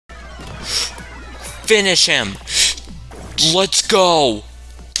finish him! Let's go!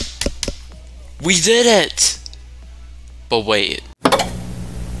 We did it! But wait.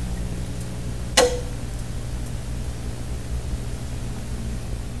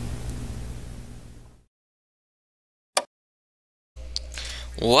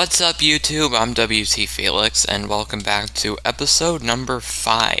 What's up, YouTube? I'm WT Felix, and welcome back to episode number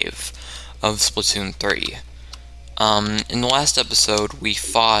 5 of Splatoon 3. In the last episode, we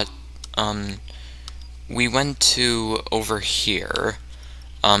fought, we went to over here,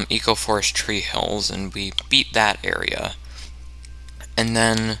 Eco-Forest Tree Hills, and we beat that area. And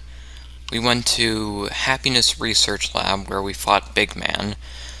then we went to Happiness Research Lab, where we fought Big Man.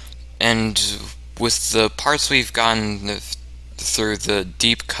 And with the parts we've gotten through the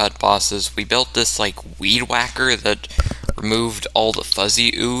deep cut bosses, we built this like weed whacker that removed all the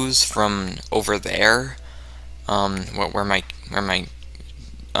fuzzy ooze from over there, where my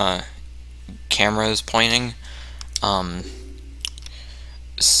camera is pointing.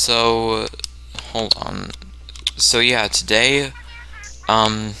 So hold on. So yeah, today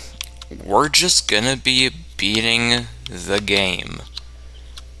we're just gonna be beating the game,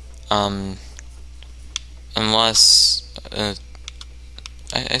 unless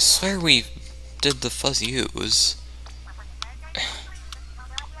I swear we did the fuzzy ooze.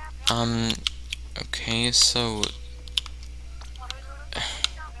 Okay, so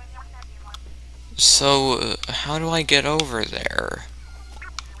how do I get over there?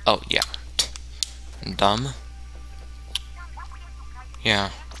 Oh, yeah. Dumb.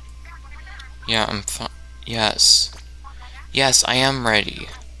 Yeah. Yeah, I'm fine. Yes. Yes, I am ready.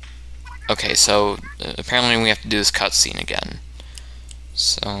 Okay, so apparently we have to do this cutscene again.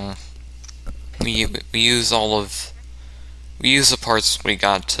 So we use the parts we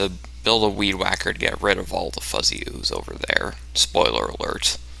got to build a weed whacker to get rid of all the fuzzy ooze over there. Spoiler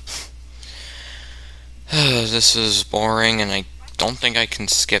alert. This is boring, and I don't think I can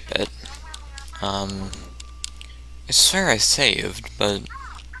skip it. I swear I saved, but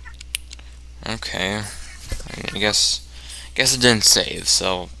okay. I guess it didn't save,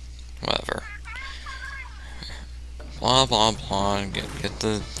 so whatever. Blah blah blah. Get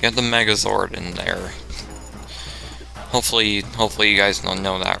the Megazord in there. Hopefully you guys don't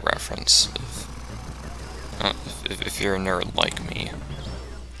know that reference. If you're a nerd like me.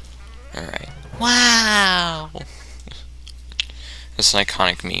 All right. Wow. It's an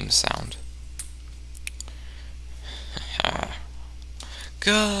iconic meme sound.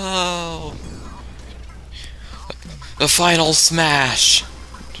 Go. The final smash.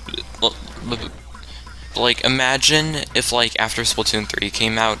 Like, imagine if, like, after Splatoon 3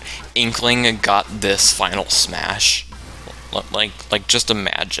 came out, Inkling got this final smash. Like, just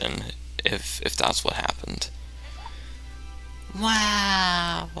imagine if that's what happened.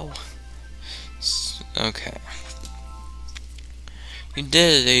 Wow. Okay. You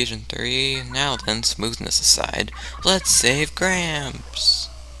did it, Agent 3. Now then, smoothness aside, let's save Gramps.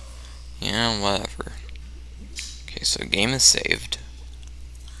 Yeah, whatever. Okay, so game is saved.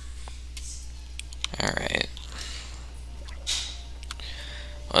 Alright.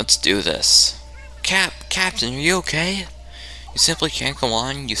 Let's do this. Captain, are you okay? You simply can't go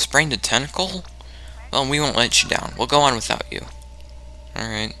on? You sprained a tentacle? Well, we won't let you down. We'll go on without you.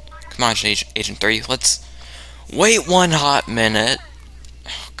 Alright. Come on, Agent 3, let's... Wait one hot minute!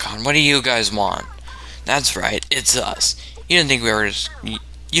 Oh, God, what do you guys want? That's right, it's us. You didn't think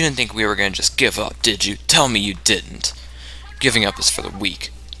we were gonna just give up, did you? Tell me you didn't. Giving up is for the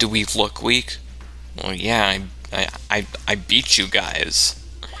weak. Do we look weak? Well, yeah, I beat you guys.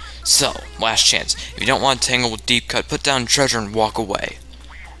 So, last chance. If you don't want to tangle with Deep Cut, put down treasure and walk away.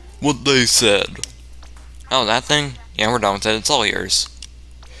 What they said. Oh, that thing? Yeah, we're done with it. It's all yours.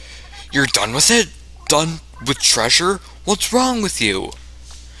 You're done with it? Done with treasure? What's wrong with you?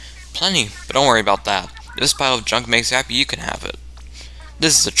 Plenty, but don't worry about that. If this pile of junk makes you happy, you can have it.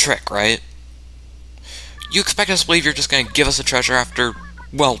 This is a trick, right? You expect us to believe you're just gonna give us a treasure after,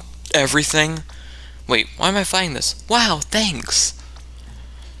 well, everything? Wait, why am I fighting this? Wow, thanks!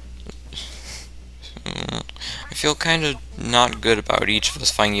 I feel kind of not good about each of us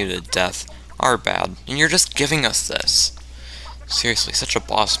fighting you to death. Our bad. And you're just giving us this. Seriously, such a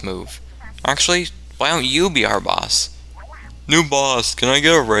boss move. Actually, why don't you be our boss? New boss, can I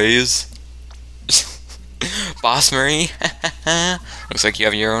get a raise? Boss Marie? Looks like you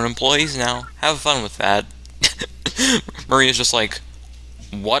have your own employees now. Have fun with that. Marie is just like,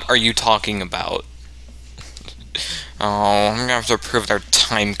 what are you talking about? Oh, I'm gonna have to approve their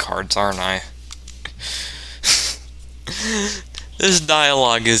time cards, aren't I? This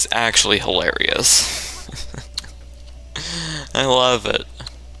dialogue is actually hilarious. I love it.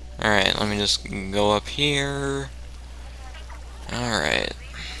 Alright, let me just go up here. Alright.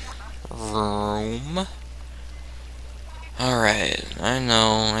 Room. Alright, I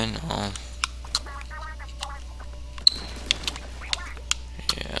know.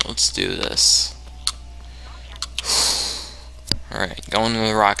 Yeah, let's do this. Alright, going to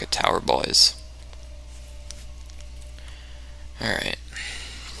the rocket tower, boys. Alright.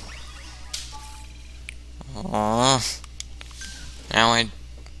 Now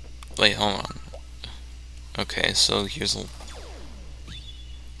wait, hold on. Okay, so here's a...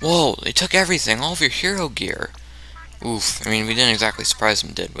 Whoa, they took everything, all of your hero gear. Oof, I mean, we didn't exactly surprise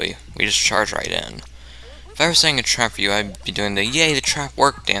them, did we? We just charged right in. If I were setting a trap for you, I'd be doing the yay, the trap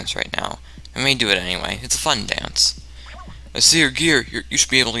worked dance right now. I may do it anyway, it's a fun dance. I see your gear, you should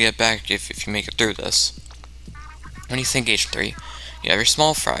be able to get back if you make it through this. What do you think, H3? You have your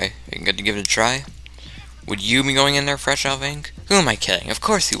small fry, are you good to give it a try? Would you be going in there fresh out of ink? Who am I kidding? Of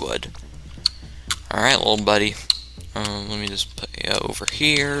course you would. Alright, little buddy. Let me just put you over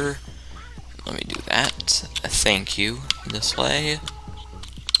here. Let me do that. Thank you. This way.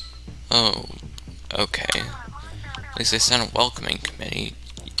 Oh, okay. At least they sent a welcoming committee.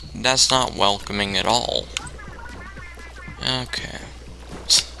 That's not welcoming at all. Okay.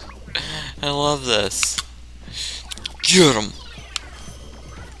 I love this. Get him!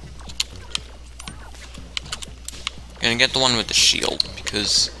 Gonna get the one with the shield,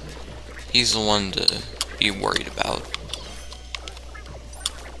 because he's the one to be worried about.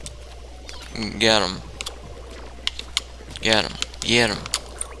 Get him. Get him. Get him.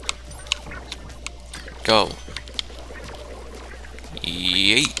 Go.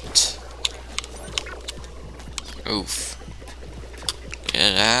 Yeet. Oof.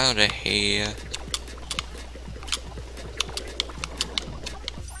 Get out of here.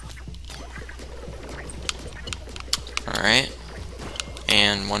 Alright.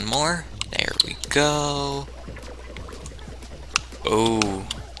 And one more. There we go. Oh.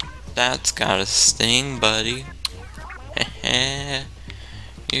 That's gotta sting, buddy. Heh.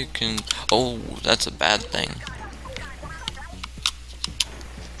 You can... Oh, that's a bad thing.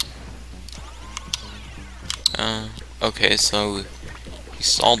 Okay, so he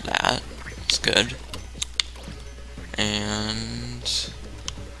solved that. It's good. And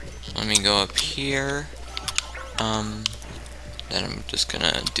let me go up here. Then I'm just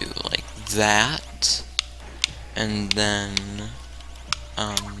gonna do like that. And then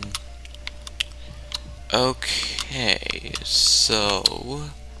okay, so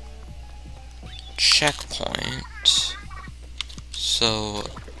checkpoint. So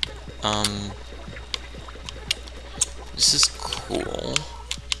this is cool.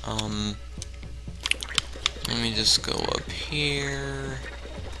 Let me just go up here.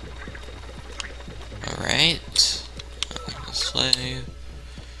 Alright. This way.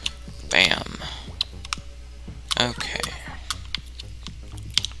 Bam. Okay.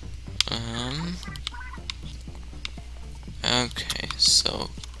 Okay, so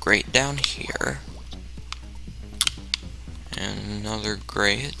grate down here. And another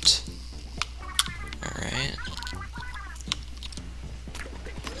grate. Alright.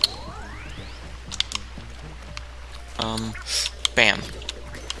 Bam.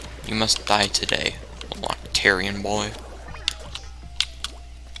 You must die today, Loctarian boy.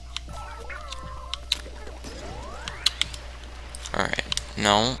 Alright.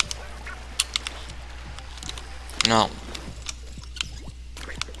 No. No.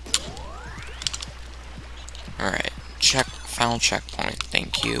 Alright. Final checkpoint.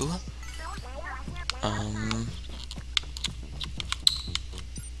 Thank you.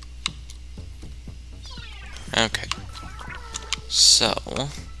 Okay. So,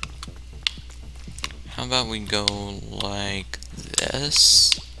 how about we go like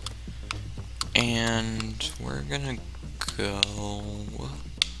this, and we're gonna go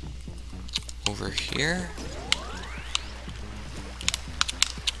over here.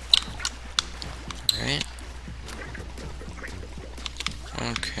 Alright.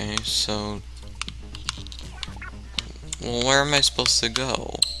 Okay, so, well, where am I supposed to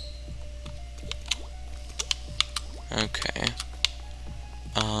go? Okay.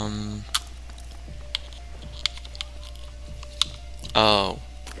 Oh.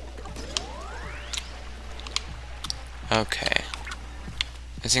 Okay.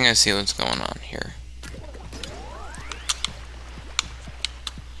 I think I see what's going on here.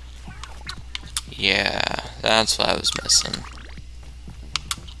 Yeah, that's what I was missing.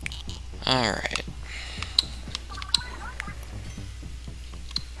 Alright.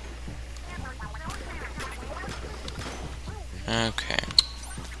 Okay.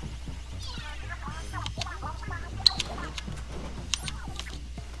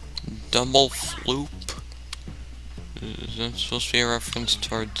 double floop. Is that supposed to be a reference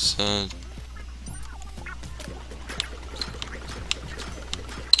towards,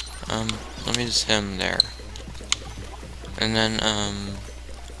 let me just hit him there. And then,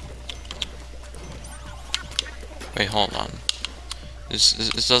 wait, hold on.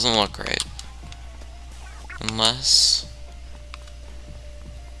 This doesn't look right. Unless,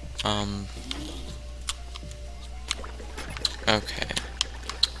 okay.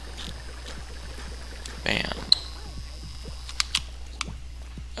 Bam.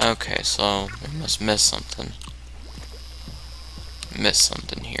 Okay, so we must miss something. Miss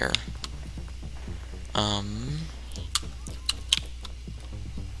something here.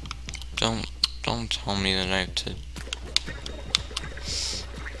 Don't tell me that I have to.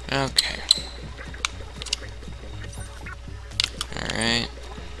 Okay. Alright.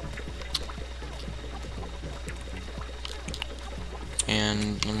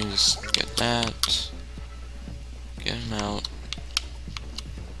 And let me just get that. Get him out.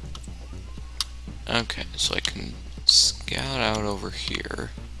 Okay, so I can scout out over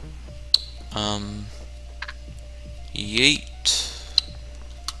here. Yeet.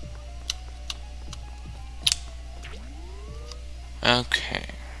 Okay.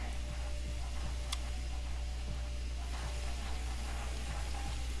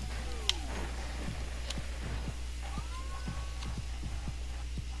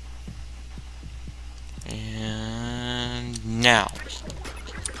 And now.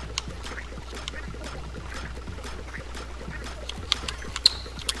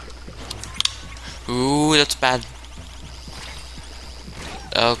 Ooh, that's bad.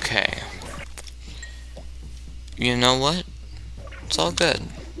 Okay. You know what? It's all good.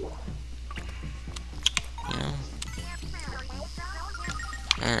 You know?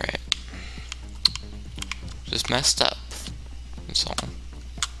 Alright. Just messed up. That's all.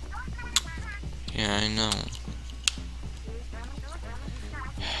 Yeah, I know.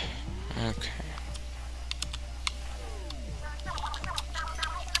 Okay.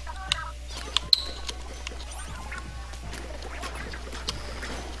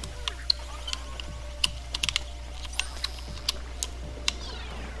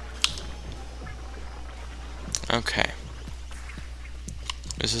 Okay.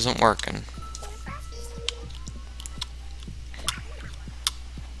 This isn't working.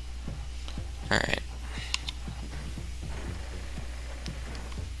 Alright.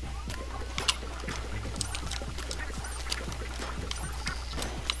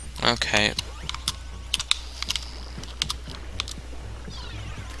 Okay.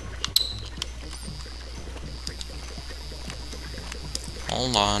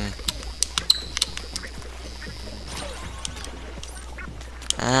 Hold on.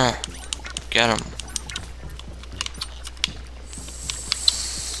 Get him.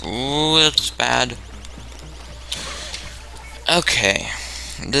 Ooh, that's bad. Okay.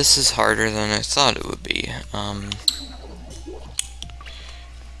 This is harder than I thought it would be.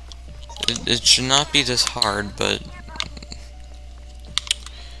 It should not be this hard, but...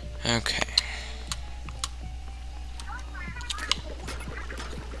 Okay.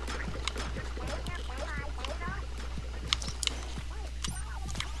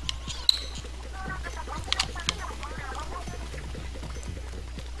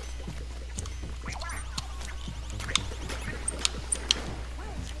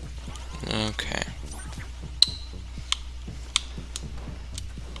 Okay.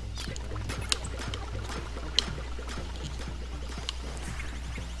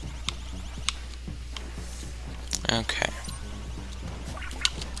 Okay.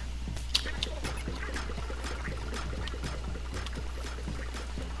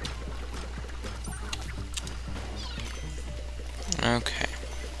 Okay.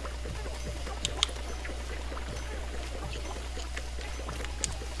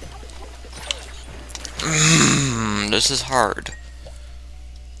 This is hard.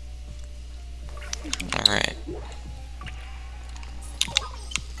 Alright.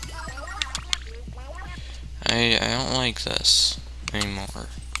 I don't like this anymore.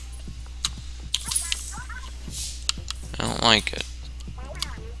 I don't like it.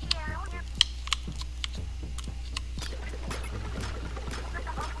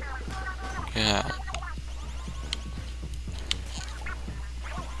 Yeah.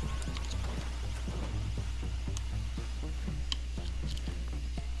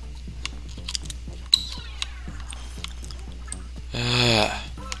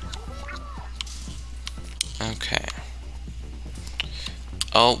 Okay.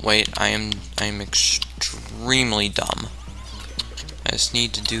 Oh wait, I'm extremely dumb. I just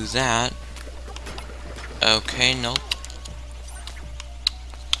need to do that. Okay, nope.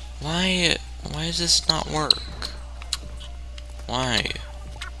 Why does this not work? Why?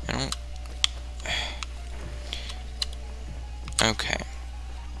 I don't... Okay.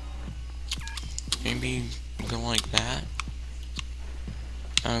 Maybe go like that?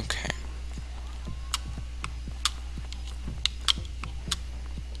 Okay.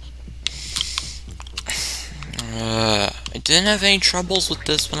 I didn't have any troubles with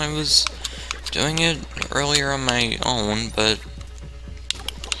this when I was doing it earlier on my own, but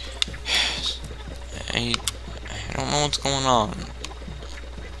I don't know what's going on.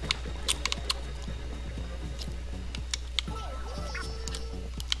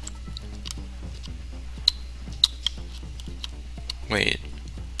 Wait.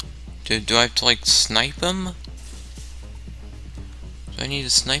 Do I have to, like, snipe him? Do I need to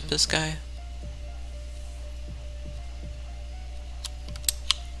snipe this guy?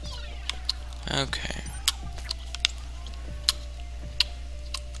 Okay.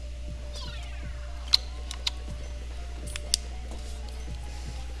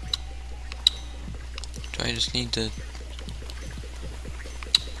 Do I just need to...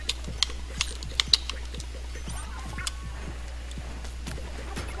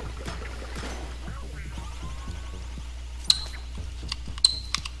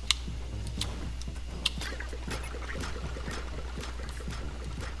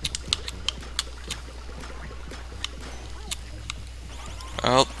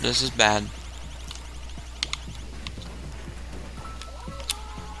 Oh, this is bad.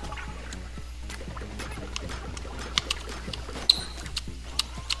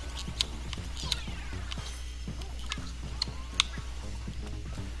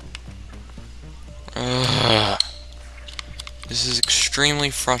 Ugh. This is extremely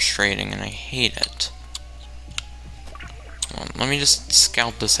frustrating and I hate it. Well, let me just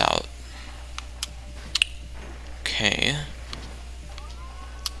scout this out. Okay.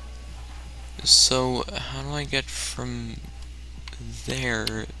 So, how do I get from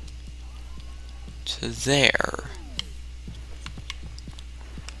there to there?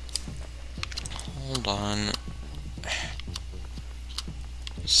 Hold on.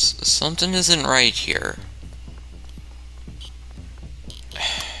 Something isn't right here.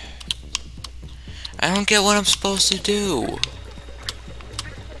 I don't get what I'm supposed to do.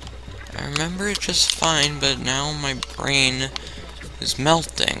 I remember it just fine, but now my brain is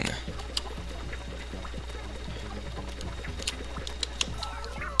melting.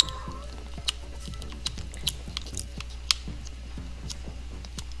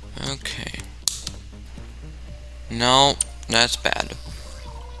 Okay. No, that's bad.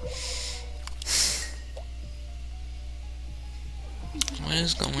 What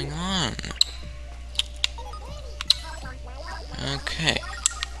is going on? Okay.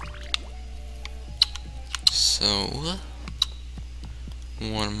 So,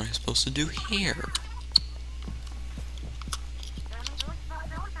 what am I supposed to do here?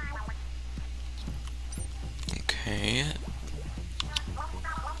 Okay.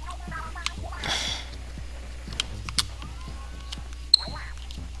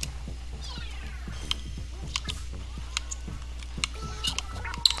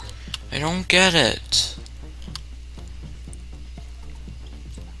 I don't get it.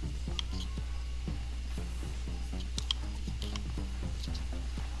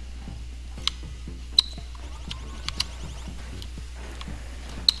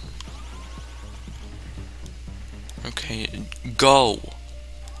 Okay, go.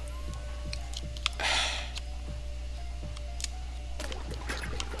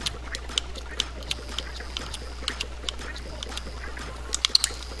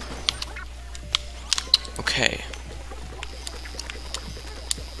 Okay.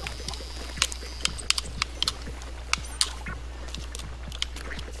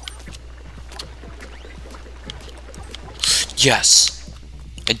 Yes!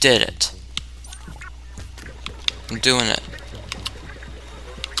 I did it. I'm doing it.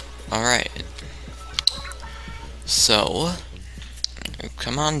 Alright. So,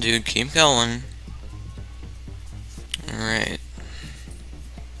 come on, dude, keep going. Alright.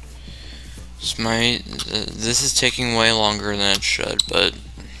 This is taking way longer than it should, but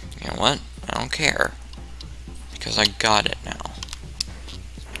you know what? I don't care. Because I got it now.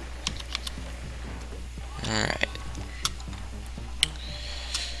 Alright.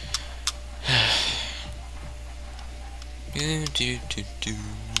 Do.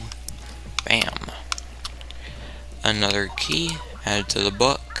 Bam. Another key added to the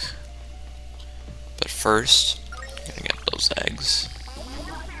book. But first, I'm gonna get those eggs.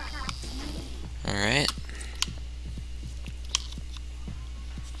 Alright.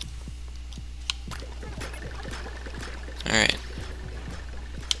 Alright.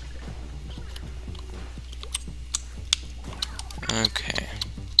 Okay.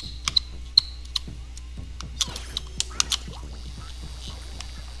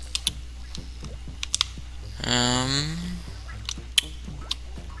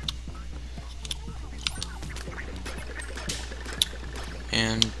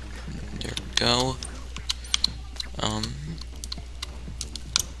 And there we go.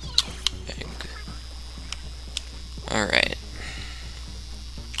 Egg. Alright.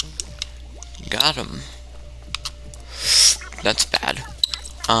 Got him. That's bad.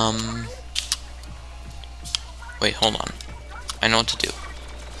 Wait, hold on. I know what to do.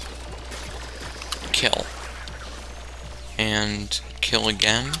 Kill. And kill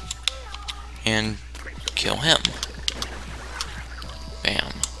again. And kill him.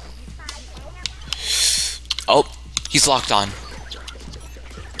 Bam. Oh, he's locked on.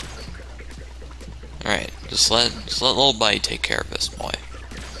 Alright, just let little buddy take care of this boy.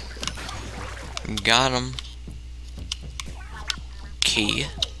 Got him. Key.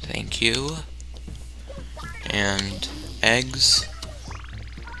 Thank you. And eggs.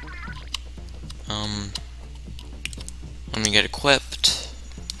 Let me get equipped.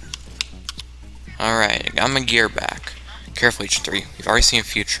 Alright, I got my gear back. Careful, H3. We've already seen a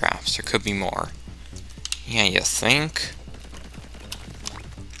few traps. There could be more. Yeah, you think?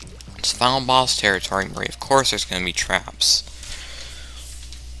 It's final boss territory, Marie. Of course there's gonna be traps.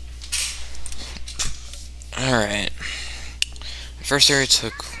 Alright. First area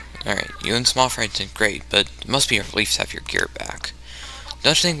took... Alright, you and Small Fry did great, but it must be a relief to have your gear back.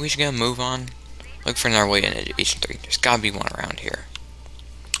 Don't you think we should get a move on? Look for another way in at H3. There's gotta be one around here.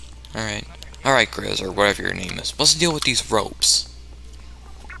 Alright. Alright, GRIZZ, or whatever your name is. What's the deal with these ropes?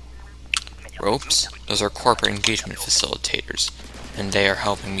 Ropes? Those are corporate engagement facilitators, and they are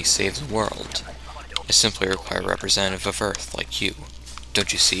helping me save the world. I simply require a representative of Earth like you.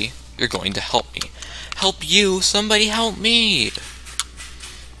 Don't you see? You're going to help me. Help you? Somebody help me!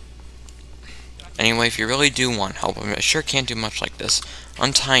 Anyway, if you really do want help, I sure can't do much like this.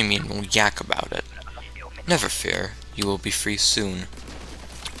 Untie me and we'll yak about it. Never fear, you will be free soon.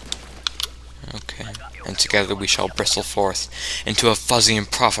 Okay, and together we shall bristle forth into a fuzzy and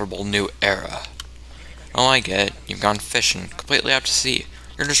profitable new era. Oh, I get it. You've gone fishing, completely out to sea.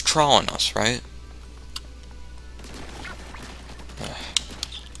 You're just trawling us, right?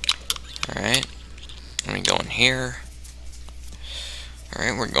 Alright, let me go in here.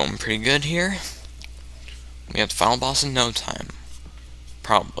 Alright, we're going pretty good here. We have the final boss in no time.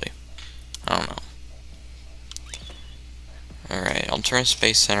 Probably. I don't know. Alright, Alternate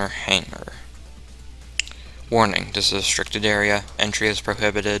Space Center hangar. Warning, this is a restricted area. Entry is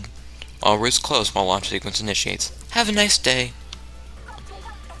prohibited. All routes closed while launch sequence initiates. Have a nice day.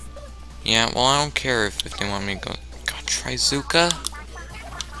 Yeah, well, I don't care if they want me to go... God, Trizuka?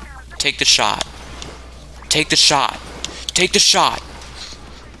 Take the shot. Take the shot. Take the shot.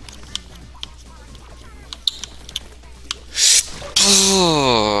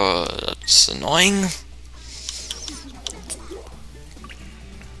 That's annoying.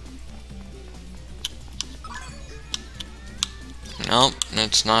 Nope,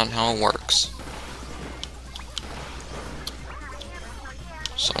 that's not how it works.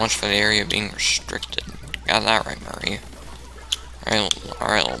 So much for the area being restricted. Got that right, Murray.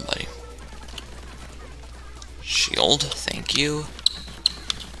 Alright, little buddy. Shield, thank you.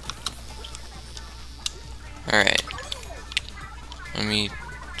 Alright. Let me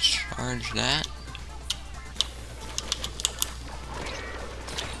charge that.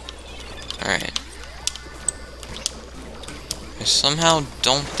 Alright. I somehow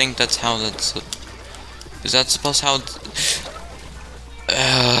don't think that's how that's... Is that supposed how...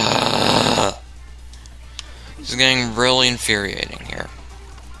 This is getting really infuriating here.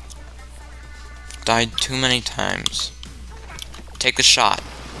 Died too many times. Take the shot.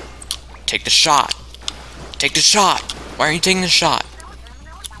 Take the shot. Take the shot. Why are you taking the shot?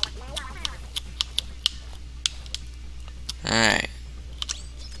 Alright.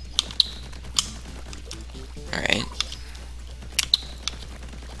 Alright.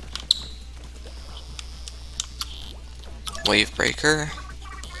 Wave breaker.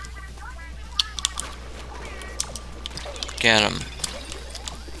 Get him.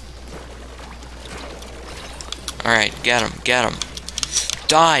 Alright, get him, get him.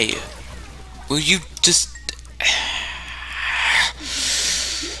 Die! Will you just...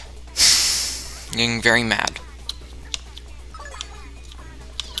 I'm getting very mad.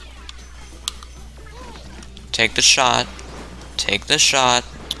 Take the shot. Take the shot.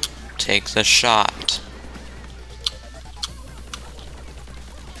 Take the shot.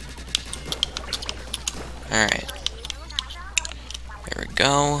 Alright. There we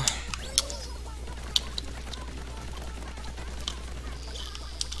go.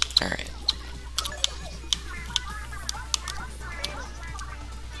 Alright.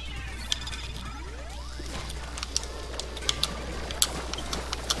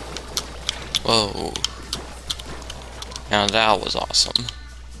 Whoa. Now that was awesome.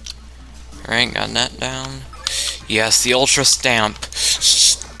 Alright, got that down. Yes, the Ultra Stamp.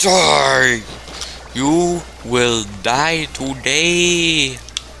 Die! You will die today!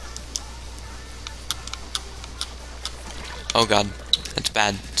 Oh god. That's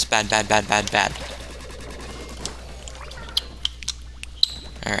bad. It's bad, bad, bad, bad, bad.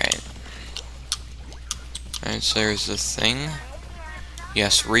 Alright. Alright, so there's this thing.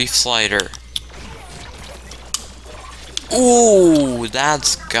 Yes, Reef Slider. Ooh,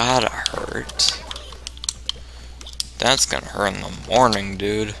 that's gotta hurt. That's gonna hurt in the morning,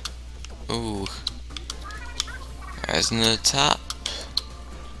 dude. Ooh. Rising to the top.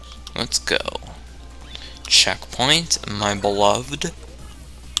 Let's go. Checkpoint, my beloved.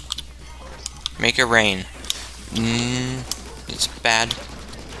 Make it rain. It's bad.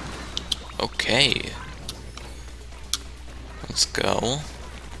 Okay. Let's go.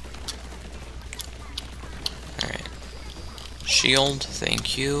 Alright. Shield,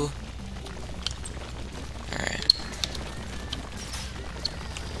 thank you. Alright.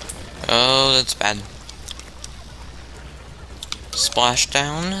 Oh, that's bad.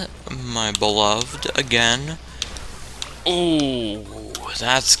 Splashdown, my beloved, again. Ooh,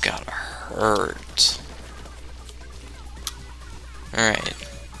 that's gotta hurt. Alright.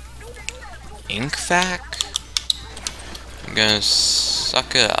 Ink Vac? I'm gonna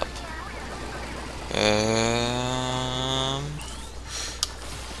suck it up.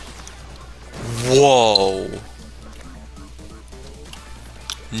 Whoa.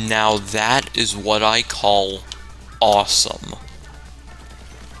 Now that is what I call awesome.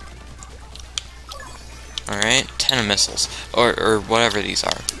 Alright, 10 missiles. Or whatever these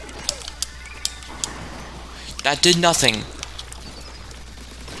are. That did nothing.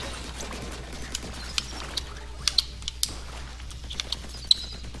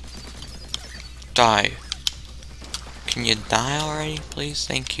 Die. Can you die already, please?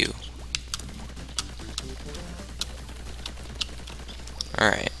 Thank you.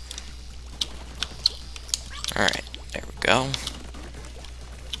 Alright. Alright, there we go.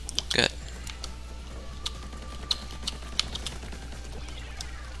 Good.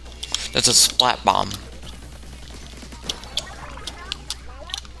 That's a splat bomb.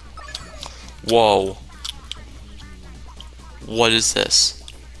 Whoa. What is this?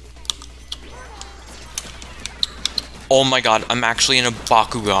 Oh my god, I'm actually in a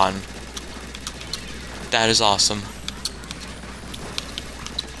Bakugan. That is awesome.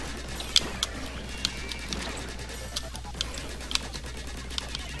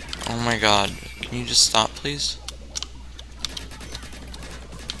 Oh my god. Can you just stop, please?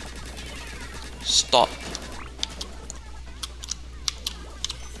 Stop.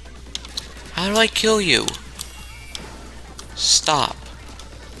 How do I kill you? Stop.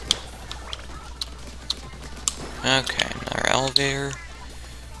 Okay, another elevator.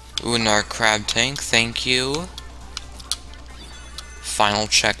 Ooh, another crab tank, thank you. Final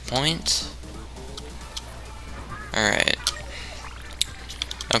checkpoint. Alright.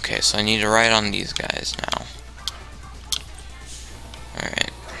 Okay, so I need to ride on these guys now.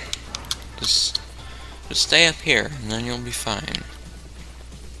 Alright. Just stay up here, and then you'll be fine.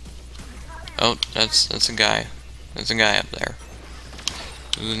 Oh, that's a guy. There's a guy up there.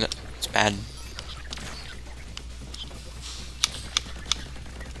 Ooh, that's bad.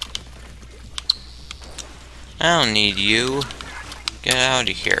 I don't need you. Get out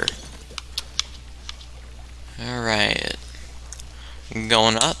of here. Alright.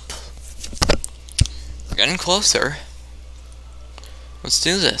 Going up. We're getting closer. Let's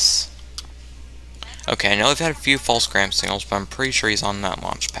do this. Okay, I know I've had a few false gram signals, but I'm pretty sure he's on that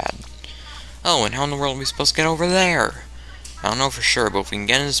launch pad. Oh, and how in the world are we supposed to get over there? I don't know for sure, but if we can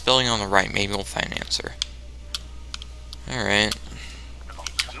get in this building on the right, maybe we'll find an answer. Alright.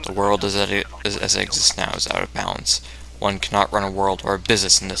 The world as it exists now is out of balance. One cannot run a world or a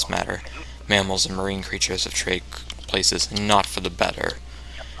business in this matter. Mammals and marine creatures have traded places not for the better.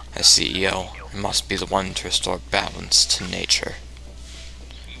 As CEO, I must be the one to restore balance to nature.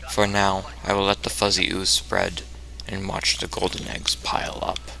 For now, I will let the fuzzy ooze spread and watch the golden eggs pile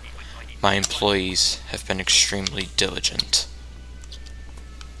up. My employees have been extremely diligent.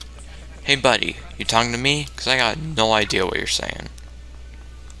 Hey buddy, you talking to me? 'Cause I got no idea what you're saying.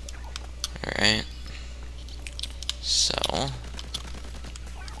 Alright. So.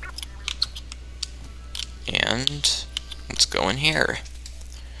 And let's go in here.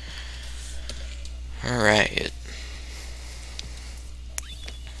 Alright.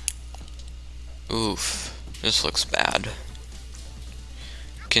 Oof. This looks bad.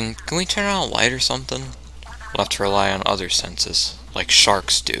 Can we turn on a light or something? We'll have to rely on other senses, like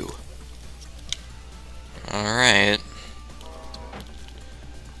sharks do. Alright.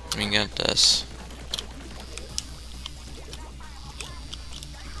 Let me get this.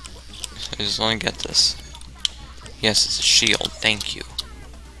 I just want to get this. Yes, it's a shield. Thank you.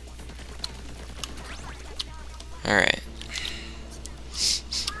 Alright.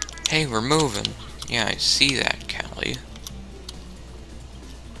 Hey, we're moving. Yeah, I see that, Callie.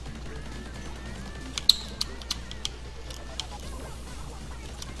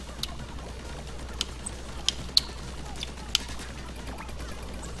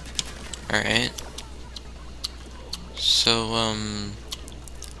 Alright. So,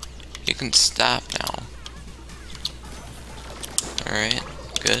 you can stop now. Alright,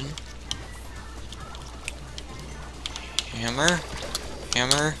 good. Hammer.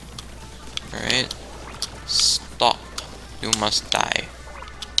 Hammer. Alright. Stop. You must die.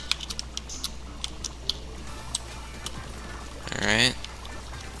 Alright.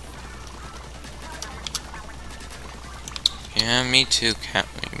 Yeah, me too,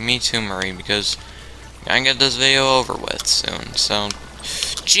 Marie, because I gotta get this video over with soon, so...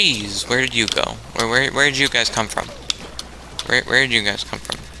 Jeez, where did you go? Where did you guys come from? Where did you guys come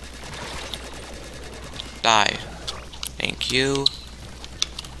from? Die. Thank you.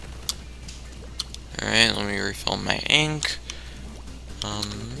 Alright, let me refill my ink. Oh,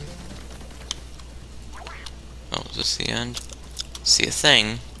 is this the end? See a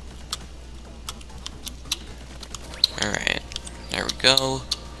thing. Alright, there we go.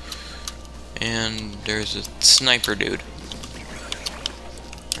 And there's a sniper dude.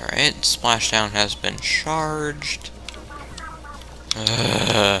 Alright, splashdown has been charged.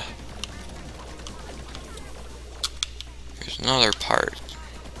 There's another part.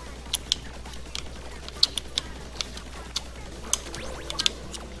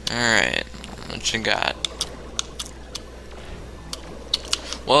 Alright, what you got?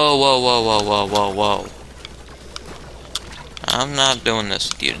 Whoa, whoa, whoa, whoa, whoa, whoa, whoa. I'm not doing this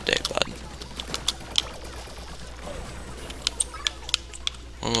with you today, bud.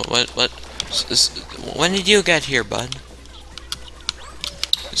 What? When did you get here, bud?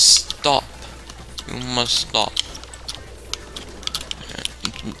 Stop. You must stop.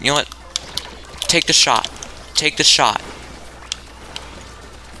 You know what? Take the shot. Take the shot.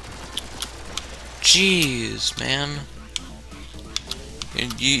 Jeez, man.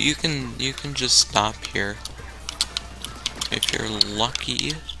 You can just stop here. If you're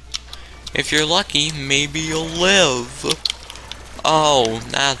lucky. If you're lucky, maybe you'll live. Oh,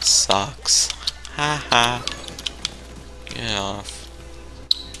 that sucks. Haha. Get off.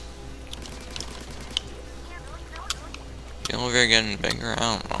 The elevator getting bigger? I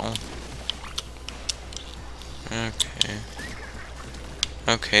don't know. Okay.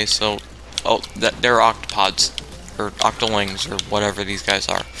 Okay, so... Oh, they're octopods. Or octolings, or whatever these guys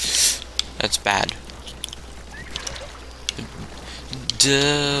are. That's bad.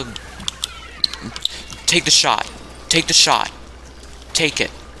 Take the shot. Take the shot. Take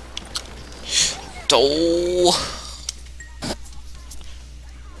it. Don't.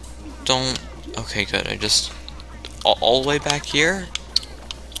 Okay, good. I just... All the way back here?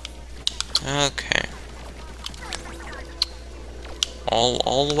 Okay.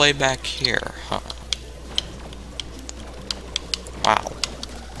 All the way back here, huh? Wow.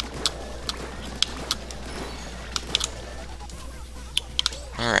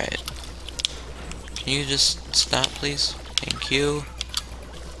 Alright. Can you just stop, please? Thank you.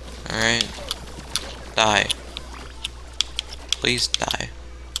 Alright. Die. Please die.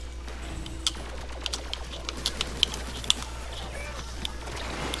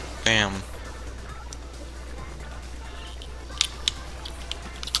 Bam.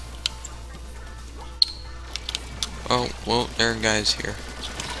 Oh, well, there are guys here.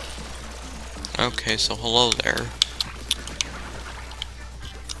 Okay, so hello there.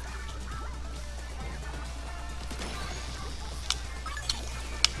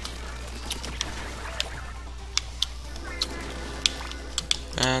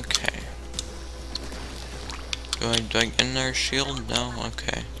 Okay. Do I get in their shield? No?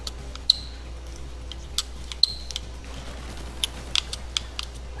 Okay.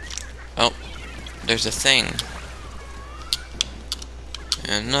 Oh, there's a thing.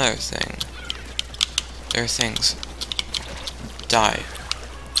 And another thing. There are things. Die.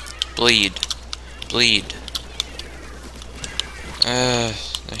 Bleed. Bleed. I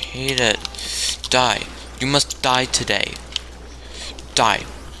hate it. Die. You must die today. Die.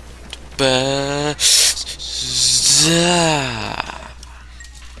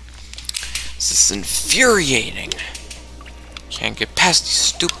 This is infuriating. Can't get past these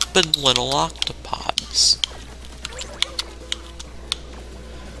stupid little octopods.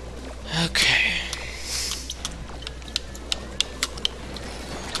 Okay.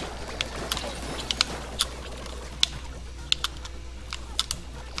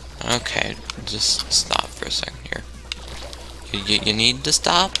 Okay, just stop for a second here. You need to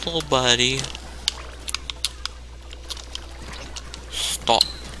stop, little buddy. Stop.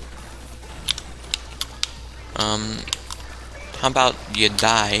 How about you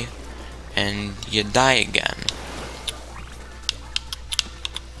die, and you die again?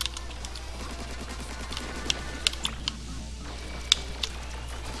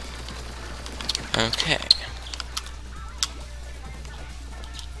 Okay.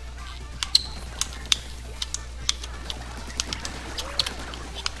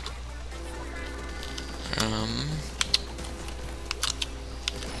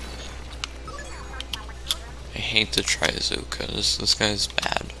 I hate to try Zuka. This guy's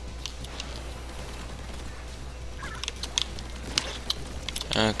bad.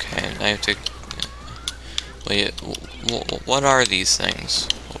 Okay, I have to... Wait, what are these things?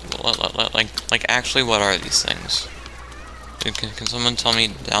 Like, actually, what are these things? Can someone tell me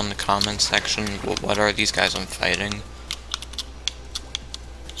down in the comments section what are these guys I'm fighting?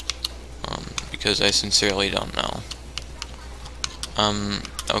 Because I sincerely don't know.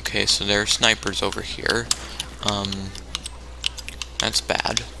 Okay, so there are snipers over here. That's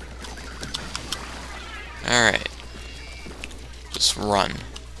bad. Alright. Just run.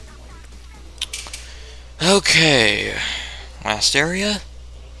 Okay. Last area?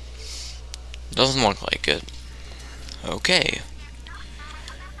 Doesn't look like it. Okay.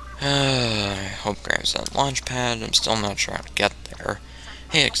 I hope GRIZZ that launch pad. I'm still not sure how to get there.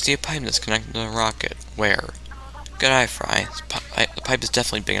 Hey, I can see a pipe that's connected to the rocket. Where? Good eye, Fry. The pipe is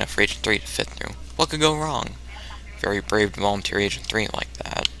definitely big enough for Agent 3 to fit through. What could go wrong? Very brave to volunteer Agent 3 like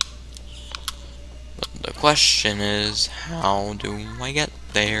that. But the question is, how do I get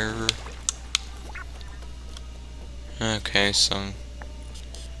there? Okay, so...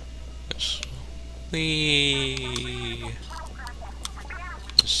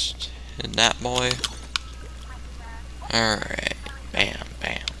 Just hit that boy. Alright. Bam,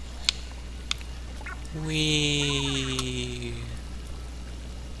 bam.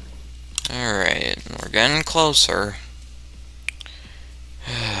 Alright, we're getting closer.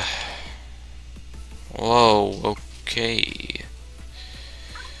 Whoa, okay.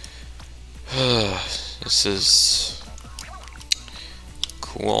 This is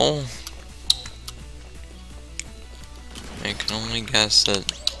cool. I can only guess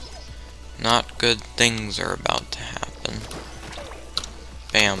that not good things are about to happen.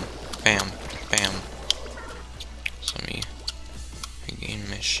 Bam, bam, bam. So let me regain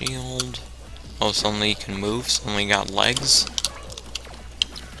my shield. Oh, suddenly you can move. Suddenly you got legs.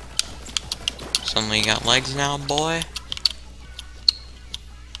 Suddenly you got legs now, boy.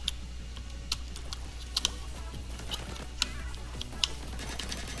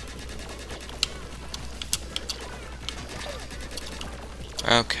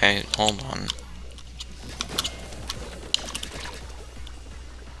 Okay, hold on.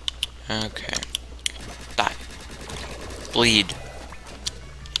 Okay. Die. Bleed.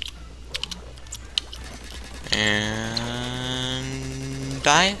 And...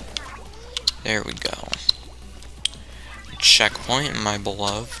 die? There we go. Checkpoint, my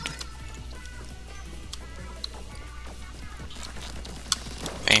beloved.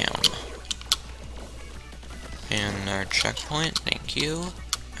 Bam. And our checkpoint, thank you.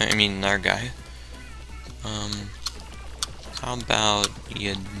 I mean, our guy. How about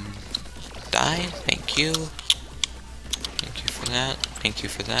you die? Thank you. Thank you for that. Thank you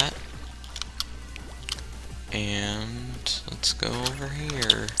for that. And let's go over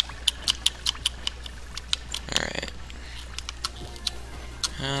here. Alright.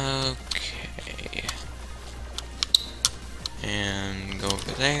 Okay. And go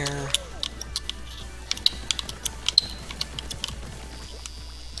over there.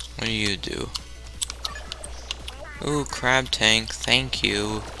 What do you do? Ooh, crab tank, thank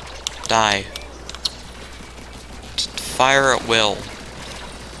you. Die. Fire at will.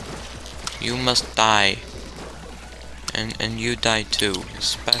 You must die. And you die too.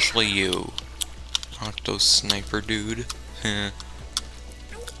 Especially you. Octo sniper dude.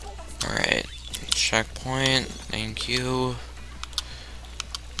 Alright. Checkpoint, thank you.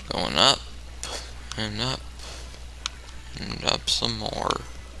 Going up. And up. And up some more.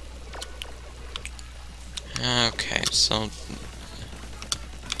 Okay, so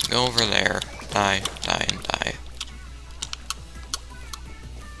go over there, die, die, and die.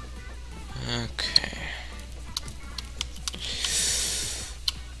 Okay.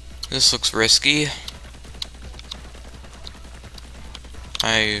 This looks risky.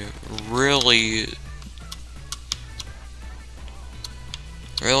 I really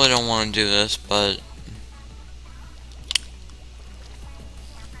don't want to do this, but...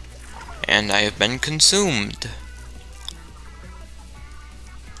 And I have been consumed.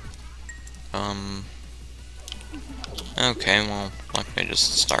 Okay, well, let me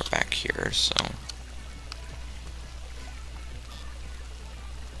just start back here, so...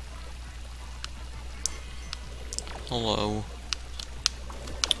 Hello.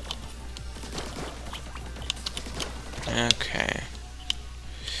 Okay.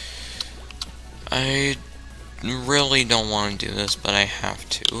 I really don't want to do this, but I have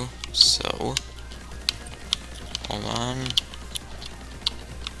to, so... Hold on.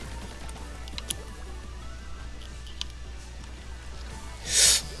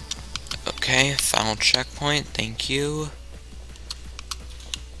 Okay, final checkpoint, thank you.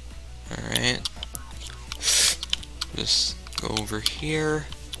 Alright. Just go over here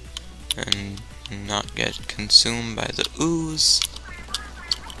and not get consumed by the ooze.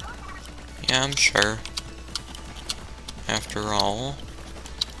 Yeah, I'm sure. After all,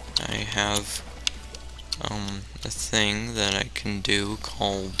 I have a thing that I can do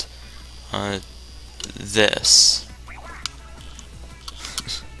called this.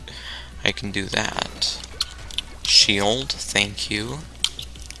 I can do that. Shield, thank you.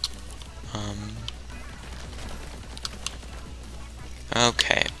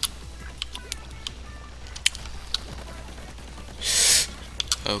 Okay.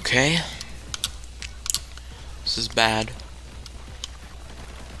 Okay. This is bad.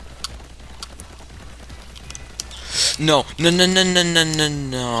 No, no, no, no, no, no, no,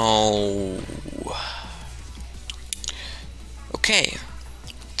 no. Okay.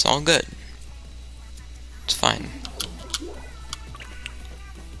 It's all good. It's fine.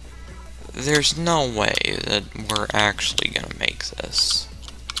 There's no way that we're actually gonna make this.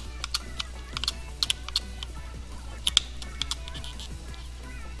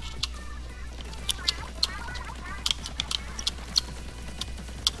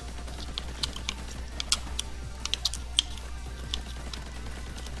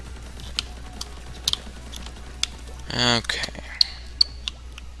 Okay.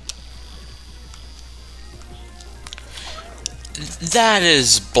 That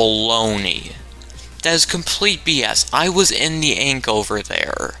is baloney. That is complete BS. I was in the ink over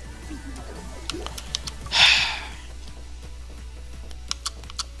there.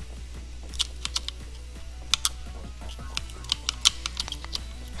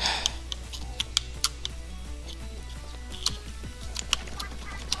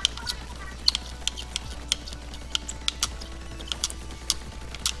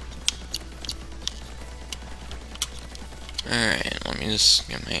 Alright, let me just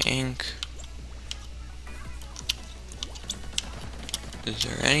get my ink. Is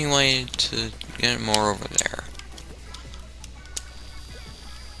there any way to get more over there?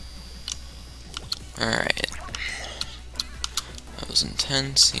 Alright. That was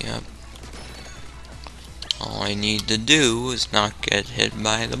intense, yep. All I need to do is not get hit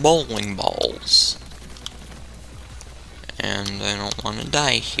by the bowling balls. And I don't want to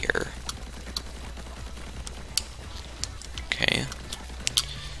die here. Okay.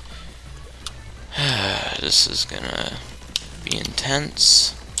 This is gonna be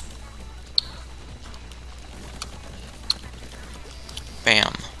intense.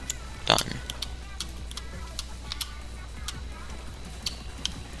 Bam. Done.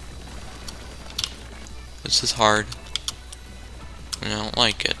 This is hard. And I don't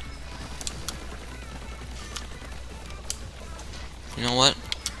like it. You know what?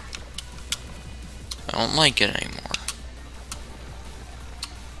 I don't like it anymore.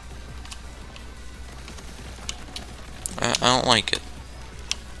 I don't like it.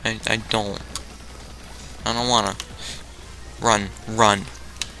 I don't. I don't wanna. Run. Run.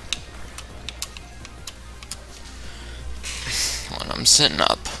 When I'm sitting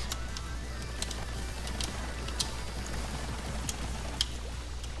up.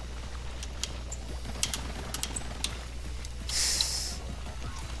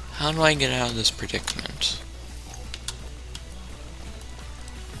 How do I get out of this predicament?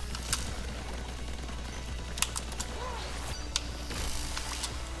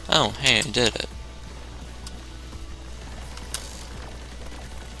 Oh, hey, I did it.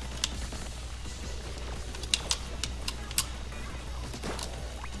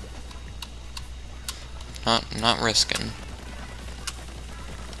 Not risking.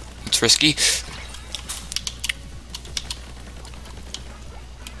 It's risky.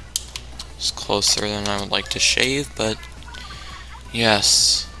 closer than I would like to shave, but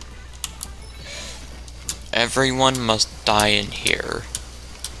yes. Everyone must die in here.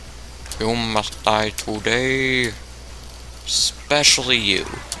 You must die today. Especially you.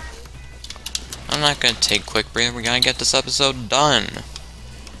 I'm not gonna take quick breather, we gotta get this episode done.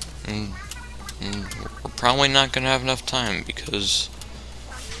 And we're probably not gonna have enough time because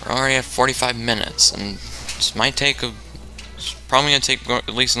we're already at 45 minutes, and this might take it's probably gonna take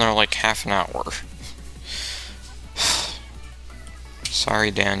at least another like half an hour. Sorry,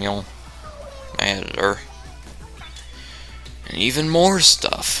 Daniel, my editor. And even more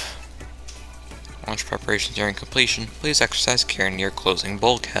stuff. Launch preparations during completion. Please exercise care near closing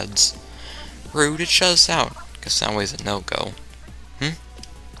bulkheads. Rude, it shuts out. Guess that way's a no-go.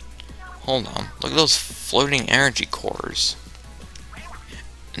 Hold on. Look at those floating energy cores.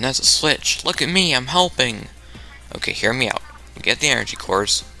 And that's a switch. Look at me, I'm helping. Okay, hear me out. We get the energy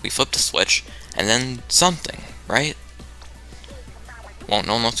cores, we flip the switch, and then something, right? Won't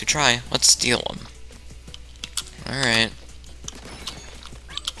know unless we try. Let's steal them. Alright.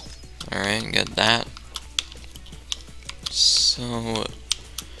 Alright, get that. So,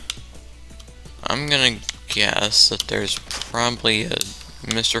 I'm gonna guess that there's probably a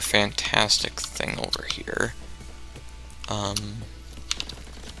Mr. Fantastic thing over here.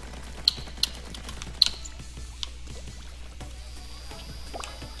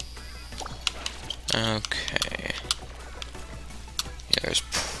 Okay. Yeah, there's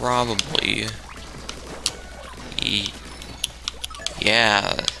probably...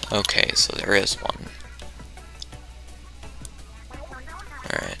 Yeah, okay, so there is one.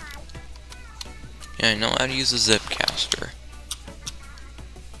 Alright. Yeah, I know how to use a zip caster.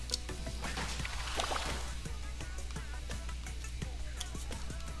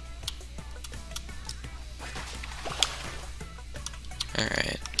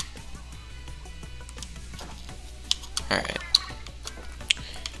 Alright. Alright.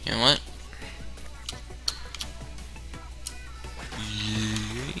 You know what?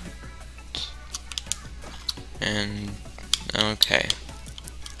 Yeet. And... okay.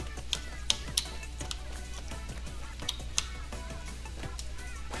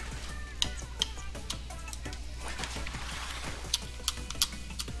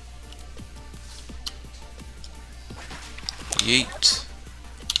 Yeet.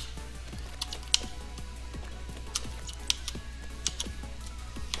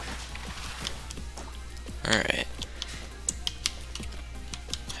 Alright.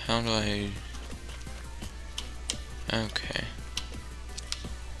 How do I... okay.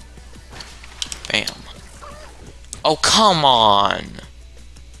 Bam. Oh, come on!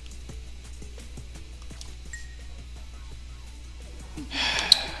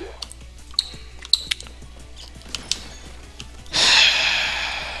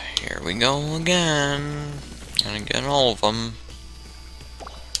 Here we go again. Gotta get all of them.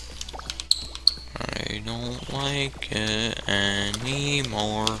 I don't like it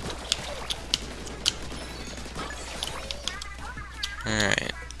anymore.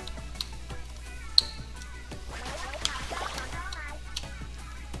 Alright.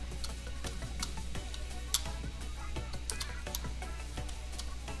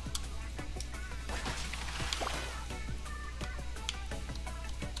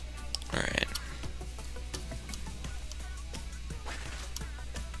 Alright.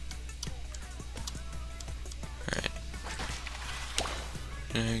 Alright.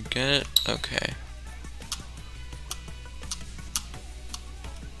 Did I get it? Okay.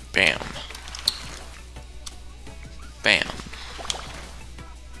 Bam. Bam.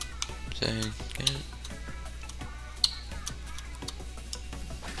 Did I get it?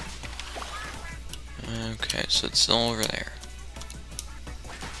 Okay, so it's still over there.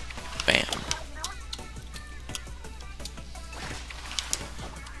 Bam.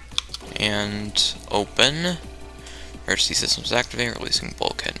 And open. Emergency systems activate, releasing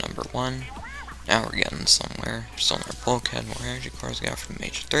bulkhead number 1. Now we're getting somewhere. Still in our bulkhead, more energy cores we got from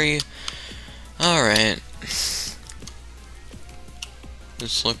Mage 3. Alright.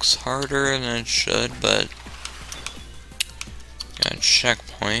 This looks harder than it should, but got a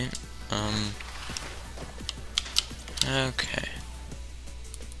checkpoint. Okay.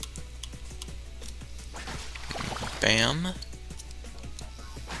 Bam.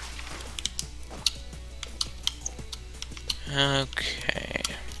 Okay.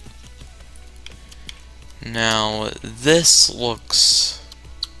 Now, this looks,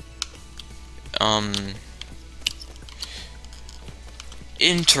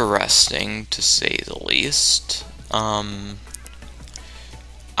 interesting, to say the least. I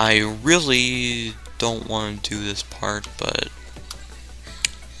really don't want to do this part, but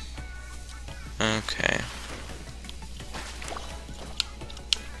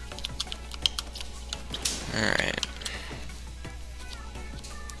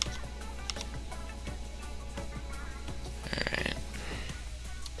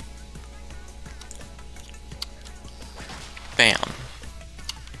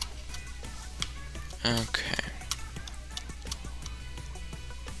Okay.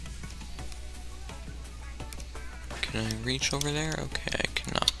 Can I reach over there? Okay, I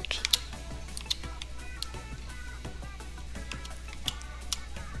cannot.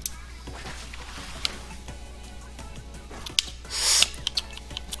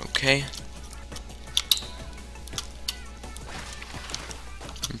 Okay.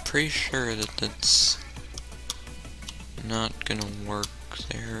 I'm pretty sure that that's not gonna work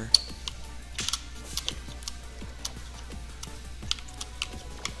there.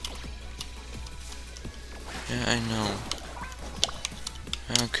 Yeah, I know.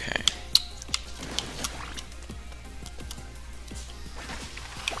 Okay.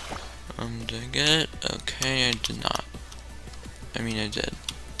 Did I get it? Okay, I did not. I mean, I did.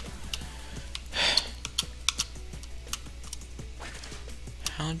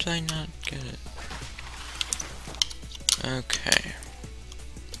 How did I not get it? Okay.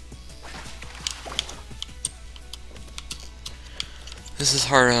 This is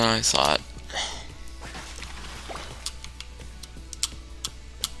harder than I thought.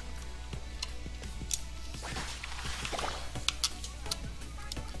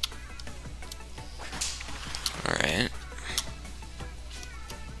 Alright.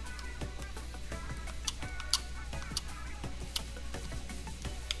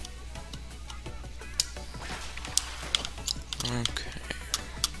 Okay.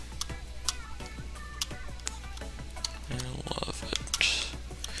 I love it.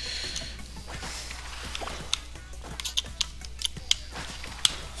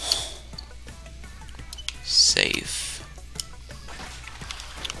 Safe.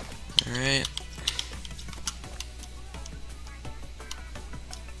 Alright.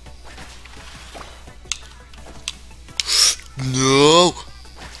 No!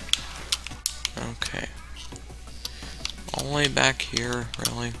 Okay. All the way back here,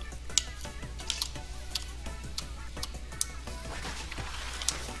 really?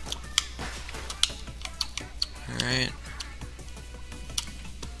 Alright.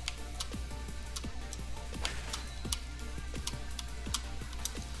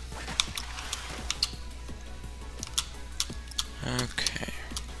 Okay.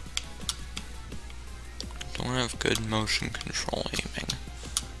 Don't have good motion control aiming.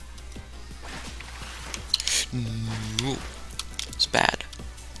 No. It's bad.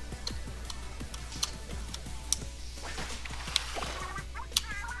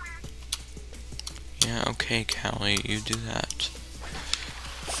 Yeah, okay, Callie, you do that.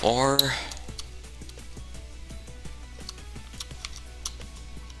 4.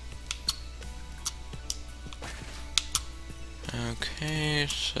 Okay,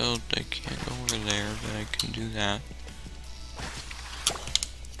 so I can't go over there, but I can do that.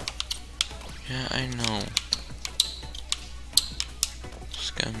 Yeah, I know.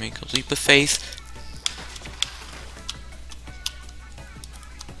 Just gotta make a leap of faith.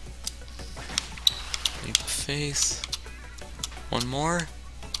 Leap of faith. One more.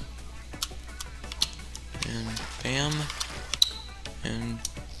 And bam. And...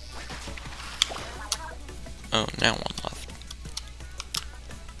 oh, now one left.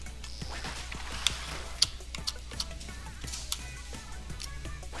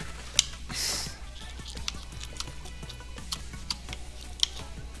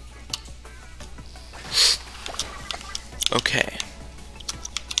 Okay.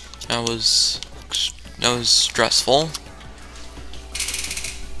 That was stressful.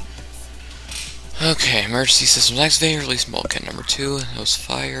 Okay, emergency systems activated, release bulkhead number 2. That was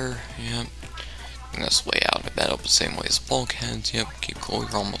fire. Yep. And that's way out. I bet it'll be the same way as bulkheads. Yep, keep cool,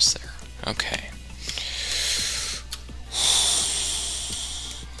 you're almost there. Okay.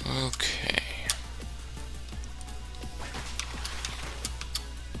 Okay.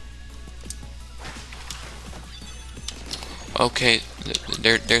 Okay,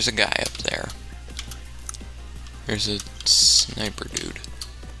 there's a guy up there. There's a sniper dude.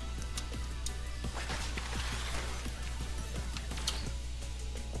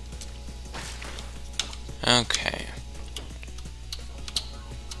 Okay.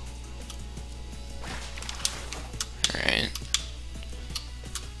 Alright.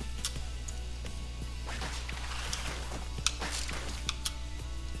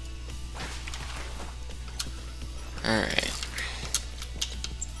 Alright.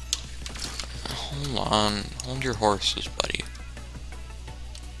 Hold on. Hold your horses, buddy.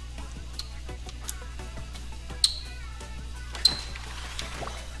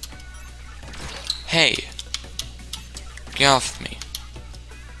 Hey! Get off me.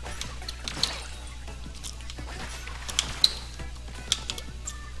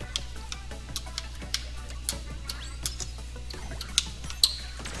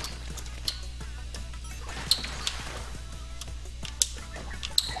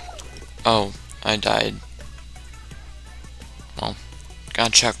 Oh, I died. Well,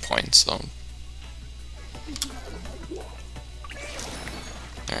 got checkpoints, so.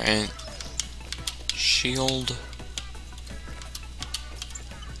 Alright. Shield.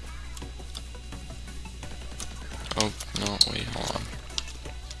 Oh, no, wait, hold on.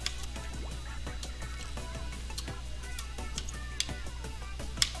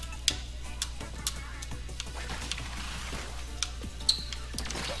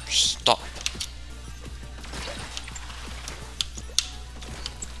 Stop.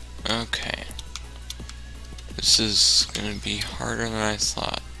 Okay. This is gonna be harder than I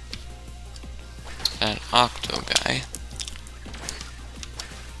thought. That octo guy.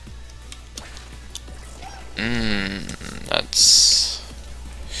 That's...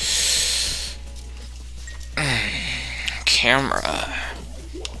 camera.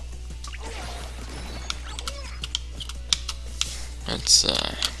 That's,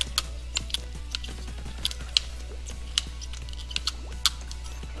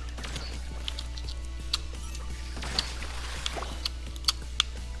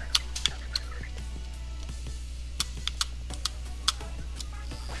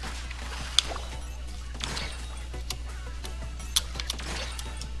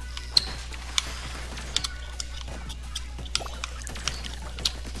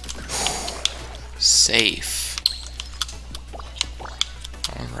 safe.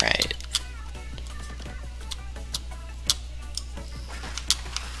 Alright.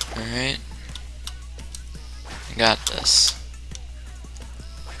 Alright. I got this.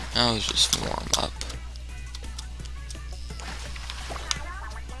 That was just warm up.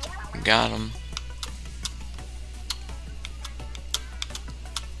 Got him.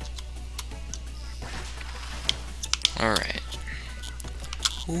 Alright.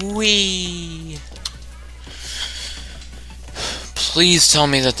 Whee! Please tell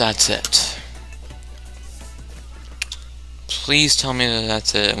me that that's it. Please tell me that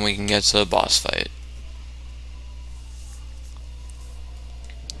that's it and we can get to the boss fight.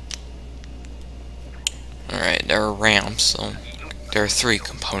 Alright, there are ramps, so there are 3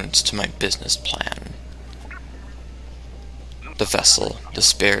 components to my business plan. The vessel, the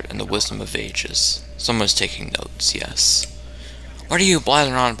spirit, and the wisdom of ages. Someone's taking notes, yes. What are you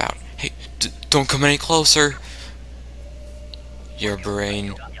blathering on about? Hey, don't come any closer! Your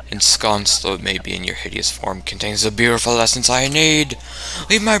brain, ensconced though it may be in your hideous form, contains the beautiful essence I need!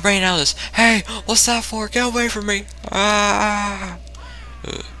 Leave my brain out of this! Hey, what's that for? Get away from me! Ah!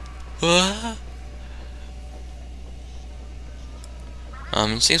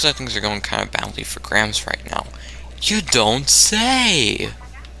 It seems like things are going kind of badly for GRIZZ right now. You don't say!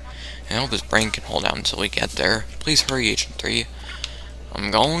 I hope his brain can hold out until we get there. Please hurry, Agent 3. I'm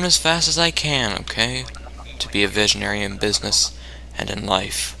going as fast as I can, okay? To be a visionary in business and in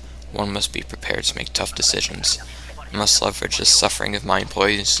life, one must be prepared to make tough decisions. I must leverage the suffering of my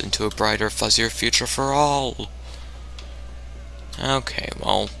employees into a brighter, fuzzier future for all. Okay,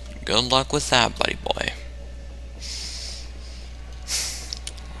 well, good luck with that, buddy boy.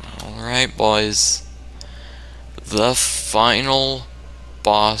 Alright, boys. The final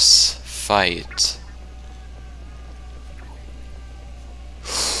boss fight.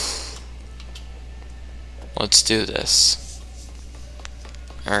 Let's do this.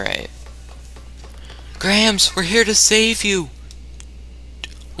 Alright. GRIZZ, we're here to save you!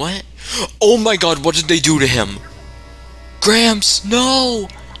 What? Oh my god, what did they do to him? GRIZZ, no!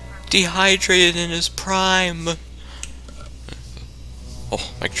 Dehydrated in his prime.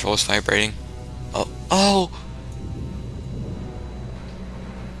 Oh, my controller's vibrating. Oh!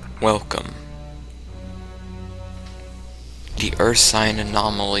 Welcome. The URSANINE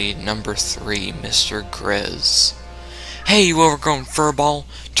Anomaly number 3, Mr. GRIZZ. Hey, you overgrown furball!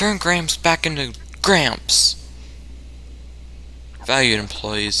 Turn Gramps back into Gramps! Valued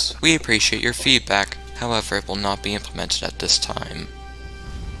employees, we appreciate your feedback. However, it will not be implemented at this time.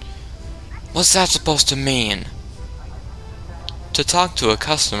 What's that supposed to mean? To talk to a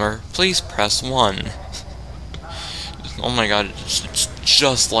customer, please press 1. Oh my god, it's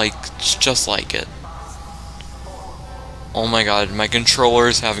just like it. Oh my god, my controller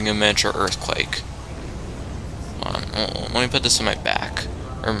is having a miniature earthquake. Hold on, let me put this on my back.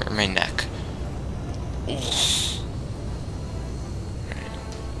 Or my neck.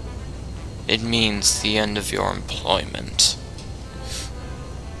 It means the end of your employment.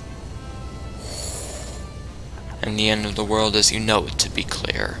 And the end of the world as you know it, to be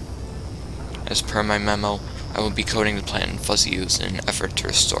clear. As per my memo, I will be coding the plan in fuzzy use in an effort to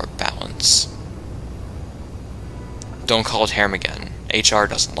restore balance. Don't call it Harmageddon. HR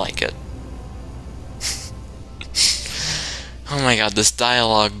doesn't like it. Oh my god, this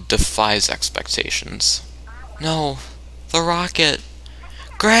dialogue defies expectations. No, the rocket!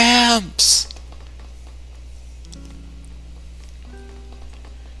 Gramps!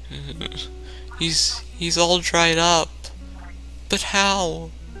 He's all dried up. But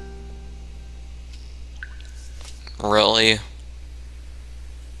how? Really?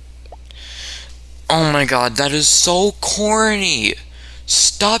 Oh my god, that is so corny!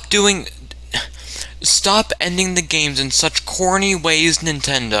 Stop ending the games in such corny ways,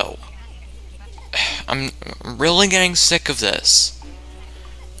 Nintendo. I'm really getting sick of this.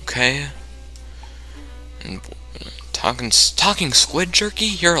 Okay? And talking squid jerky?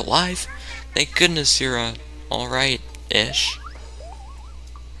 You're alive? Thank goodness you're alright-ish.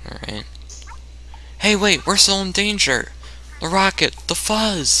 Alright. Hey, wait, we're still in danger! The rocket! The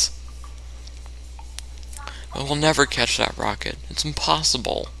fuzz! But we'll never catch that rocket. It's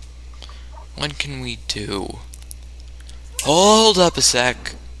impossible. What can we do? Hold up a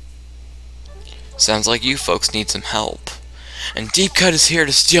sec. Sounds like you folks need some help. And Deep Cut is here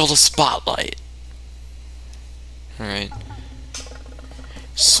to steal the spotlight. Alright.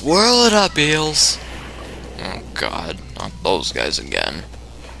 Swirl it up, Eels. Oh god, not those guys again.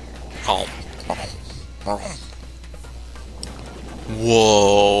 Oh.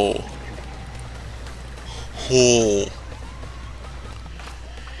 Whoa. Oh.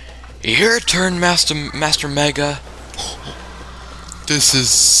 Your turn, Master Mega. This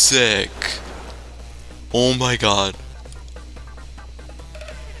is sick. Oh my god.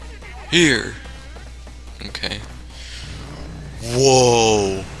 Here. Okay.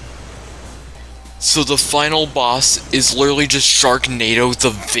 Whoa. So the final boss is literally just Sharknado the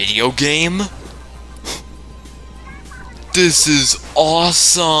video game? This is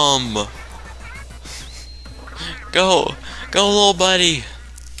awesome. Go, little buddy.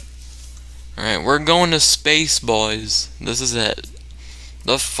 Alright, we're going to space, boys. This is it.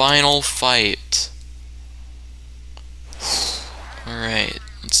 The final fight. Alright,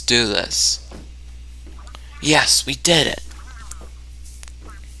 let's do this. Yes, we did it.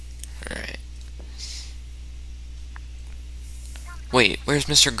 Alright. Wait, where's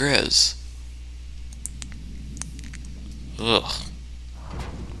Mr. GRIZZ? Ugh.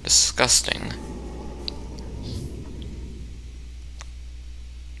 Disgusting.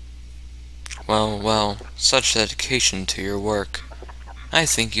 Well, such dedication to your work. I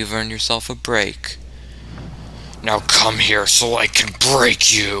think you've earned yourself a break. Now come here so I can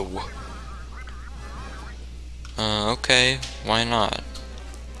break you! Okay, why not?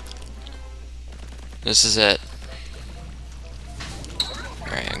 This is it.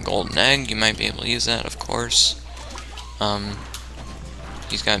 Alright, a golden egg, you might be able to use that, of course.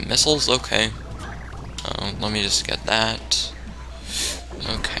 He's got missiles, okay. Let me just get that.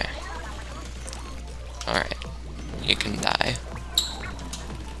 Okay. Alright, you can die.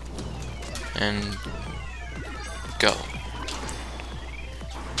 And go.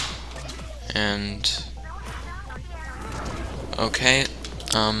 And okay,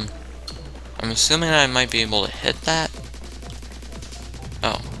 I'm assuming I might be able to hit that.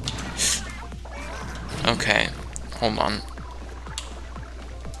 Oh. Okay, hold on.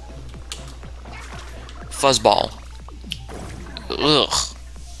 Fuzzball. Ugh.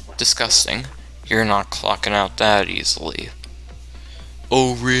 Disgusting. You're not clocking out that easily.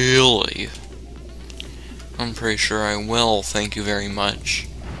 Oh, really? I'm pretty sure I will, thank you very much.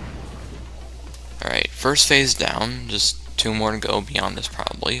 Alright, first phase down, just 2 more to go beyond this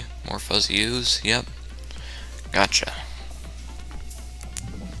probably. More fuzzy U's, yep. Gotcha.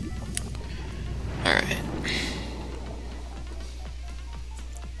 Alright.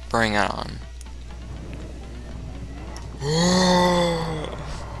 Bring it on.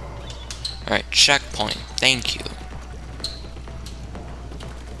 Alright, checkpoint, thank you.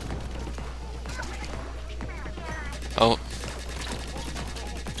 Oh.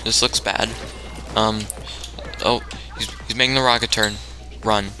 This looks bad. Oh, he's making the rocket turn.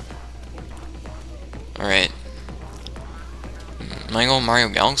 Run. Alright. Am I going Mario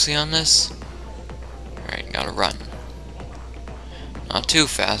Galaxy on this? Alright, gotta run. Not too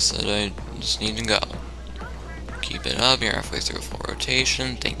fast, that I just need to go. Keep it up, you're halfway through a full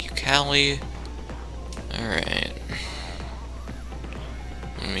rotation. Thank you, Callie. Alright.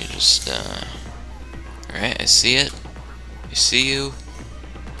 Let me just, Alright, I see it. I see you.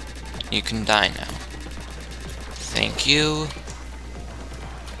 You can die now. Thank you.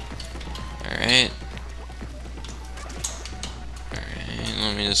 Alright. Alright,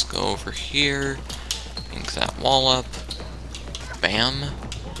 let me just go over here. Ink that wall up. Bam.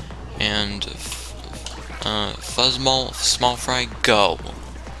 And Fuzzball, small fry, go.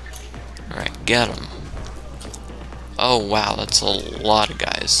 Alright, get him. Oh wow, that's a lot of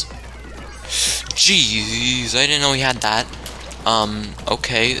guys. Jeez, I didn't know he had that.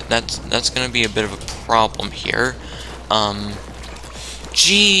 Okay, that's gonna be a bit of a problem here.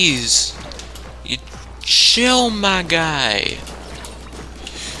 Jeez, you chill, my guy.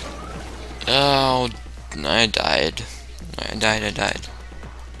 Oh, I died. I died.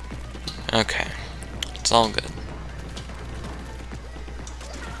 Okay, it's all good.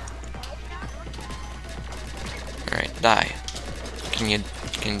 Alright, die. Can you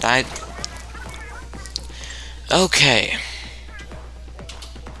die? Okay.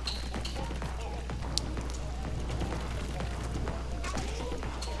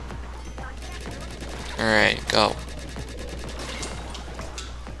 Alright, go.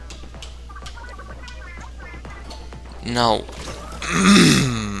 No.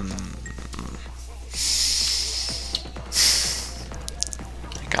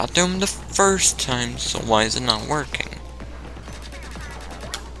 I got them the first time, so why is it not working?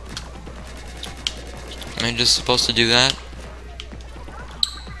 Am I just supposed to do that?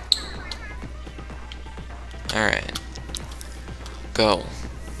 Alright. Go.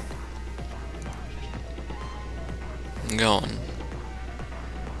 I'm going.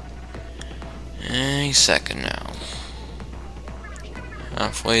 Any second now.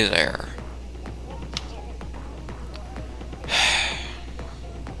 Halfway there.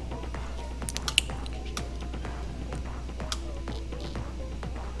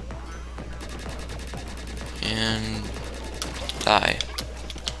 And die.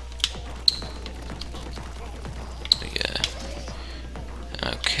 Yeah.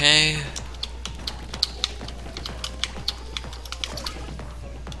 Okay.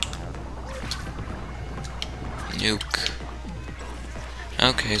 Nuke.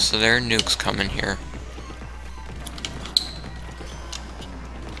 Okay, so there are nukes coming here.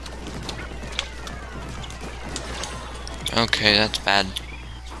 Okay, that's bad.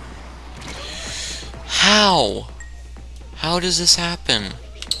 How? How does this happen?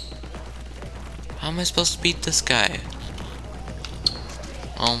 How am I supposed to beat this guy?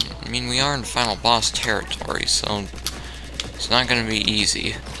 Well, I mean, we are in final boss territory, so it's not gonna be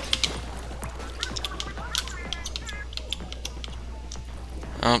easy.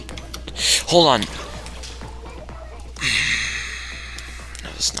 Hold on.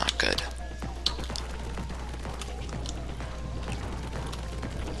 That was not good.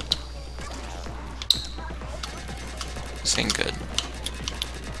 This ain't good.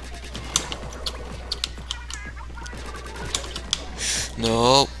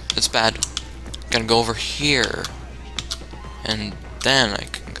 Nope, it's bad. Gotta go over here. And then I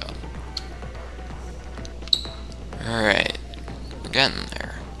can go. Alright. We're getting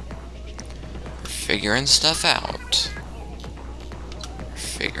there. We're figuring stuff out. We're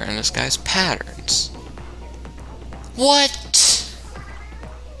figuring this guy's patterns. What?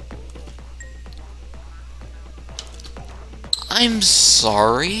 I'm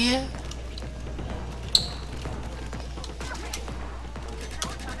sorry?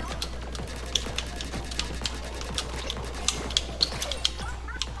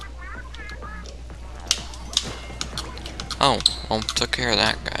 Oh, well, took care of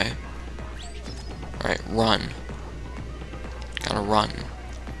that guy. Alright, run. Gotta run.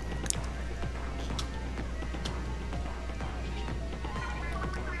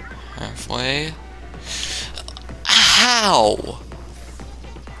 Halfway. How?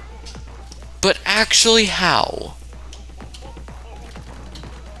 But actually, how?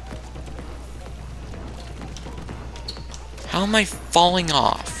 How am I falling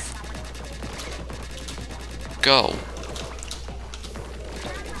off? Go.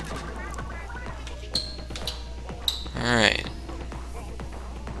 Alright.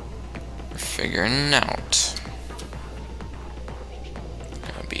 We're figuring it out.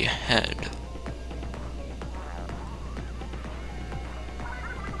 Gotta be ahead.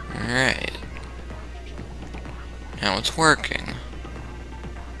 Alright. Now it's working.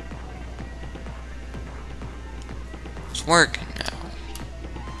 It's working now.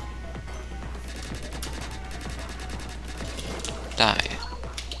 Die.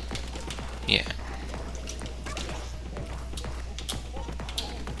 Yeah.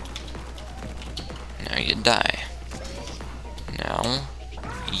 Now you die. Now,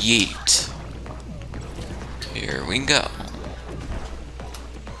 yeet. Here we go.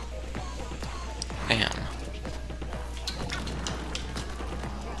 Bam.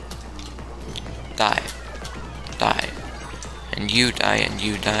 Die. Die. And you die, and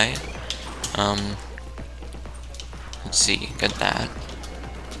you die. Let's see, get that.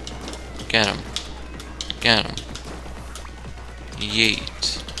 Get him. Get him.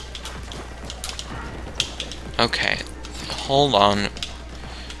 Yeet. Okay, hold on.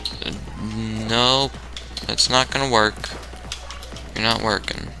 Nope. That's not gonna work. You're not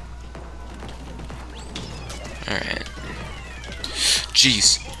working. Alright.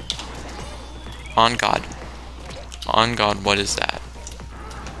 Jeez. On God. On God, what is that?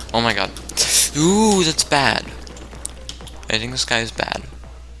 Oh my God. Ooh, that's bad. I think this guy is bad.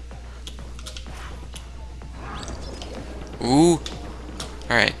 Ooh.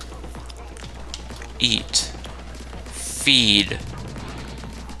 Alright. Eat. Feed.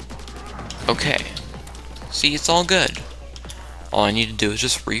 Okay. See, it's all good. All I need to do is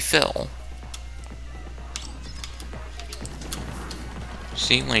just refill.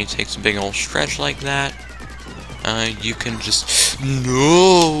 See, when he takes a big old stretch like that, you can just...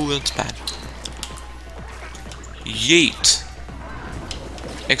 No! That's bad. Yeet.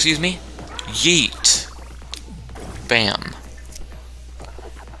 Excuse me? Yeet. Bam.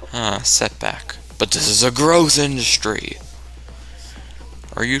 Setback. But this is a growth industry.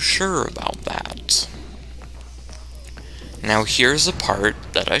 Are you sure about that? Now here's a part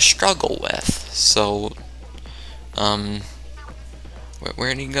that I struggle with. So,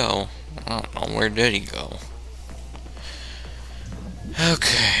 where'd he go? I don't know, where did he go?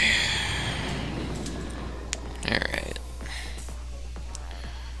 Okay. Alright.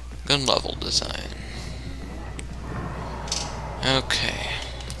 Good level design. Okay.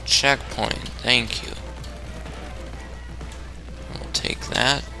 Checkpoint, thank you. We'll take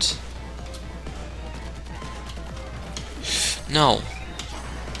that. No.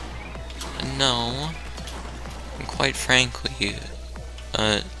 No. And quite frankly, you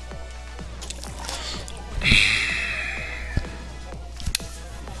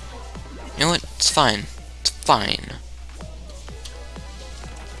know what? It's fine. It's fine.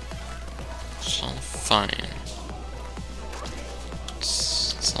 It's all fine.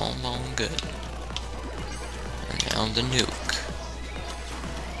 It's all well and good. And now the nuke.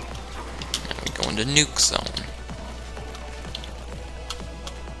 Now we go into nuke zone.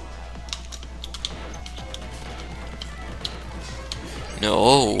 No.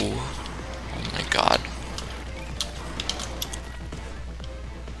 Oh my God.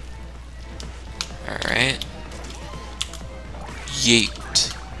 Alright.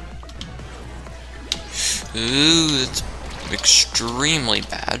 Yeet. Ooh, that's extremely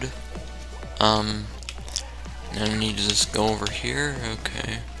bad. Now I need to just go over here.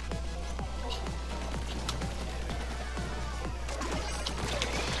 Okay.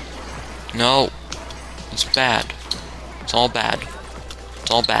 No. It's bad. It's all bad.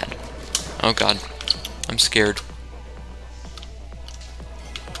 It's all bad. Oh God. I'm scared.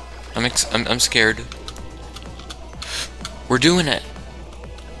 I'm scared. We're doing it.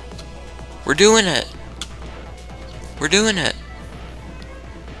 We're doing it. We're doing it.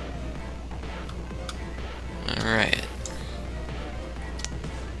 Alright.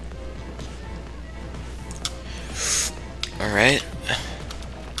 Alright.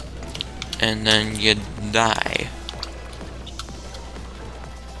 And then you die.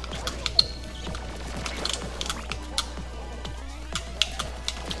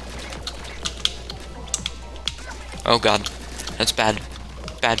 Oh God. That's bad.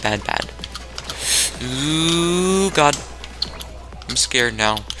 Bad, bad, bad. Ooh, God. I'm scared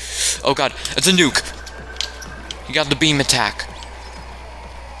now. Oh God, it's a nuke. You got the beam attack.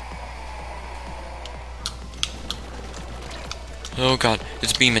 Oh God,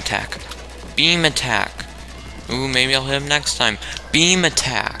 it's beam attack. Beam attack. Ooh, maybe I'll hit him next time. Beam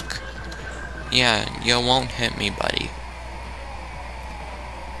attack. Yeah, you won't hit me, buddy.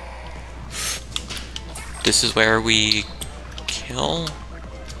 This is where we kill.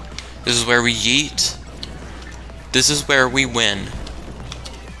 This is where we yeet. This is where we win.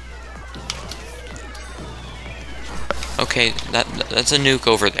 Okay, that's a nuke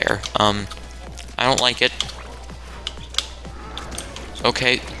over there. I don't like it.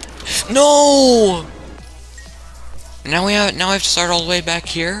 Okay. No! Now I have to start all the way back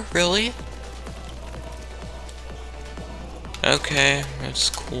here? Really? Okay, that's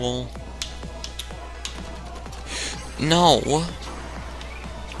cool. No.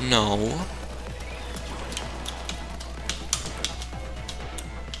 No.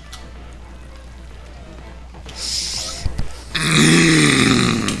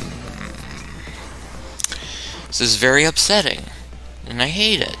 This is very upsetting, and I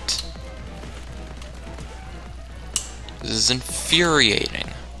hate it. This is infuriating.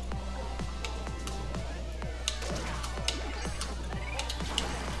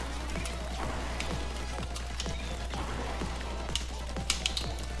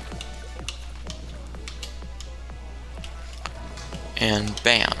 And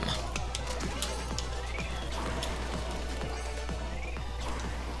bam.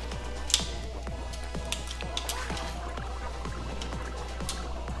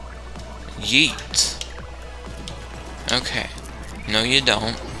 Yeet. Okay. No, you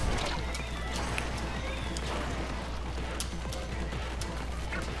don't.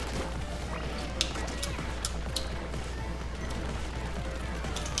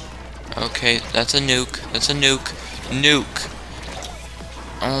 Okay, that's a nuke. That's a nuke. Nuke.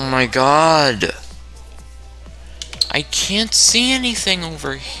 Oh my god. I can't see anything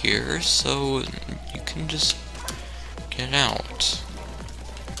over here, so you can just get out.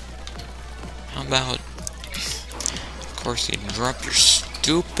 How about... Of course, you drop your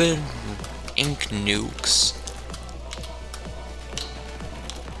stupid ink nukes.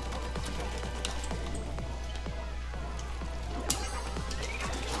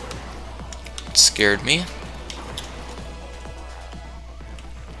 It scared me.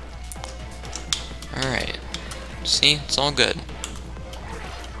 Alright. See? It's all good.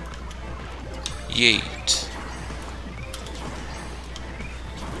 Yeet.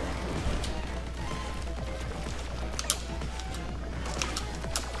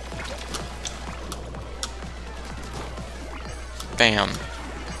 Bam.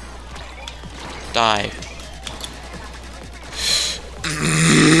 Die.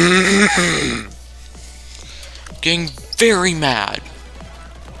 Getting very mad.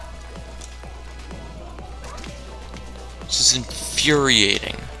 This is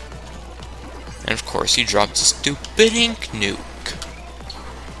infuriating. And of course he dropped a stupid ink nuke.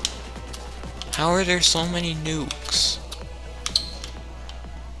 How are there so many nukes?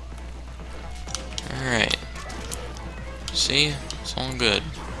 Alright. See? It's all good.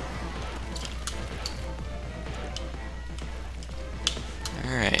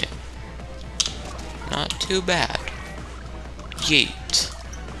 Alright. Not too bad. Yeet.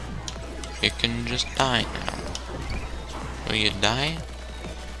 You can just die now. Will you die?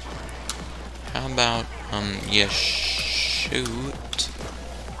 How about, you shoot?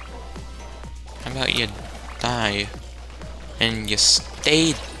 How about you die and you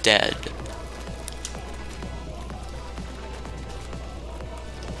stay dead?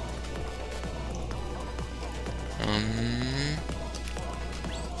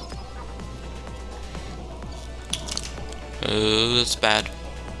 That's bad.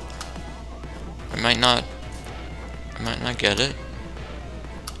 I might not get it.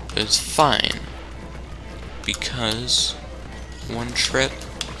 But it's fine. Because one trip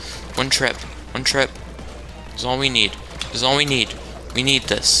is all we need. Is all we need. We need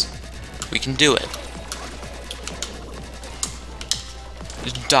this. We can do it.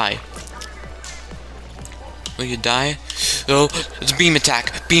 Just die. Will you die? Oh, it's a beam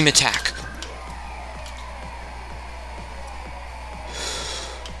attack. Beam attack.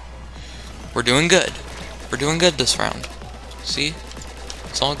 We're doing good. We're doing good this round. See?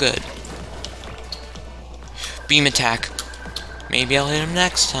 It's all good. Beam attack. Maybe I'll hit him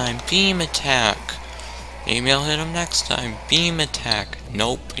next time. Beam attack. Maybe I'll hit him next time. Beam attack.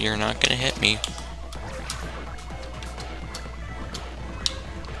 Nope, you're not gonna hit me.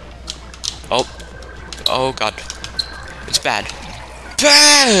 Oh. Oh god. It's bad.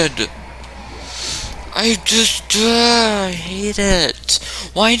 Bad! I hate it.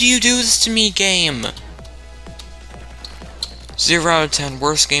 Why do you do this to me, game? 0 out of 10,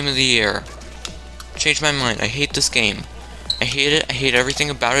 worst game of the year. Change my mind, I hate this game. I hate it, I hate everything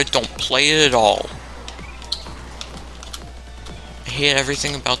about it, don't play it at all. I hate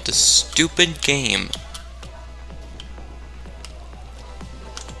everything about this stupid game.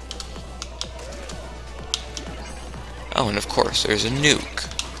 Oh, and of course, there's a nuke.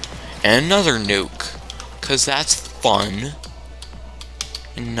 And another nuke. 'Cause that's fun.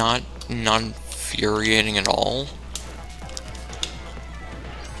 And not infuriating at all.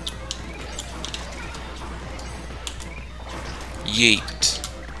 Yeet.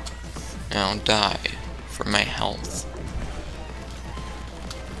 Now die for my health.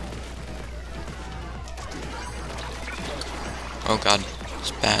 Oh god,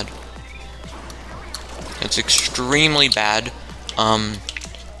 it's bad. It's extremely bad.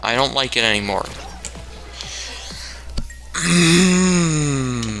 I don't like it anymore.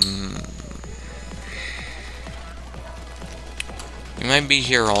 You might be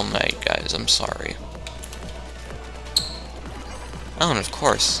here all night, guys. I'm sorry. Oh, and of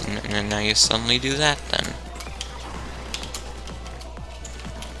course. And now you suddenly do that, then.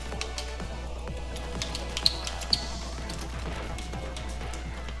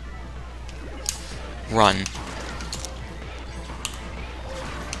 Run.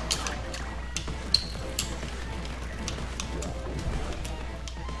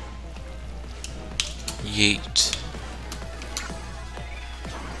 Yeet.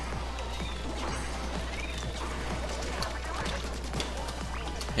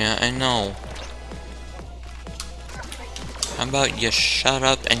 Yeah, I know. How about you shut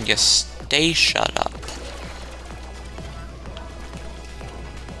up and you stay shut up?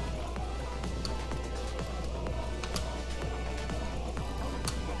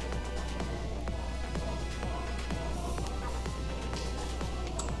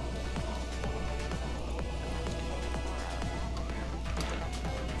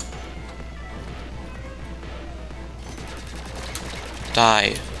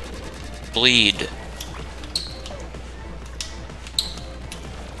 Die. Bleed.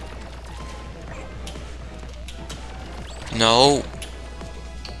 No.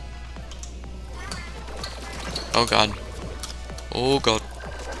 Oh god. Oh god.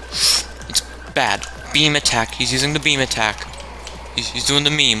 It's bad. Beam attack. He's using the beam attack. He's doing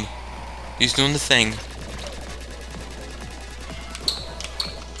the meme. He's doing the thing.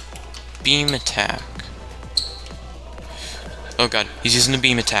 Beam attack. Oh god, he's using the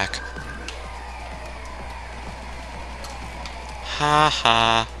beam attack. Ha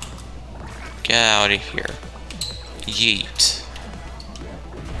ha. Get out of here. Yeet.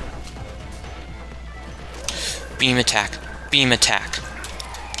 Beam attack. Beam attack.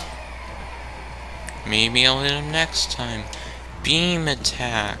 Maybe I'll hit him next time. Beam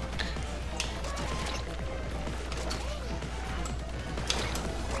attack.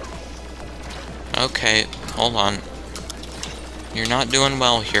 Okay, hold on. You're not doing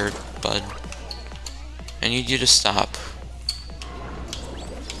well here, bud. I need you to stop.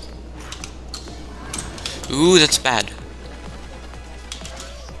 Ooh, that's bad.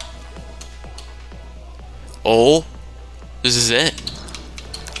 Oh, this is it.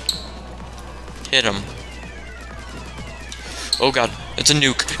 Hit him. Oh god, it's a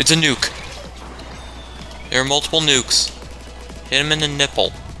nuke. It's a nuke. There are multiple nukes. Hit him in the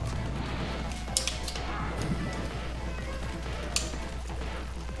nipple.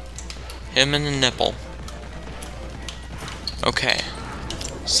 Hit him in the nipple. Okay.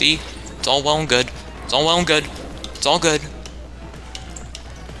 See? It's all well and good. It's all well and good. It's all good.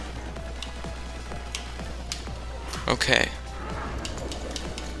 Okay.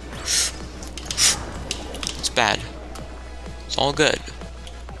 It's bad. It's all good.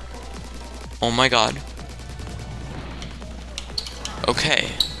 Oh my god. Okay.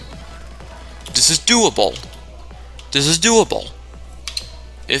 This is doable. This is doable.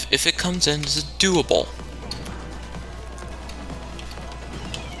 If it comes in, this is doable.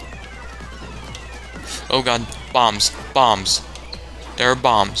 Oh god, bombs, bombs. There are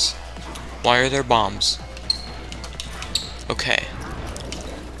bombs. Why are there bombs? Okay.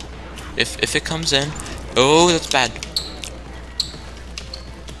 If it comes in, oh, that's bad.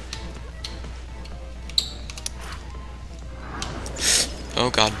 Oh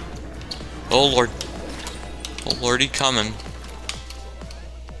god. Oh lord. Oh lordy, coming.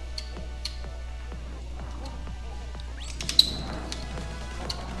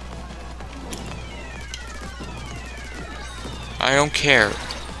 I don't care.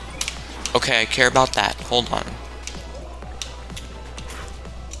 Okay, I care about that. Hold on.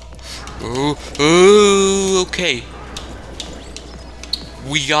 Ooh, ooh, okay.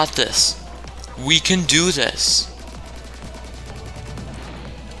 We got this. We can do this.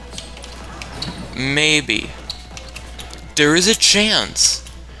 Maybe. There is a chance.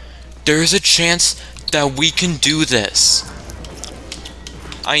 There is a chance that we can do this.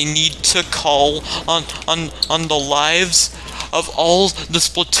 I need to call on the lives of all the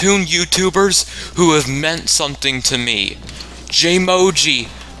Splatoon YouTubers who have meant something to me. Jmoji,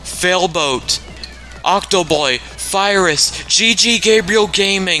 Failboat, Octoboy, Virus, GG Gabriel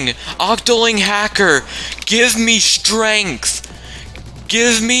Gaming, Octoling Hacker, give me strength.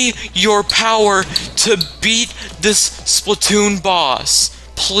 Give me your power to beat this Splatoon boss,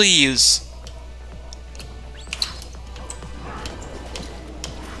 please.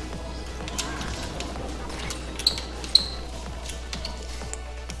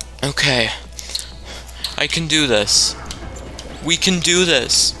 Okay, I can do this. We can do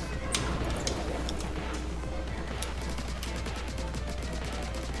this.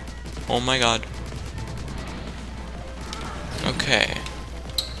 Oh my god. Okay.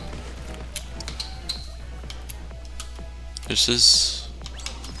 This is...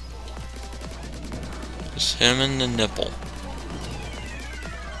 just hit him in the nipple.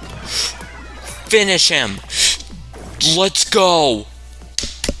 Finish him! Let's go!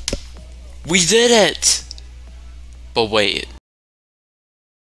 We did it! But wait.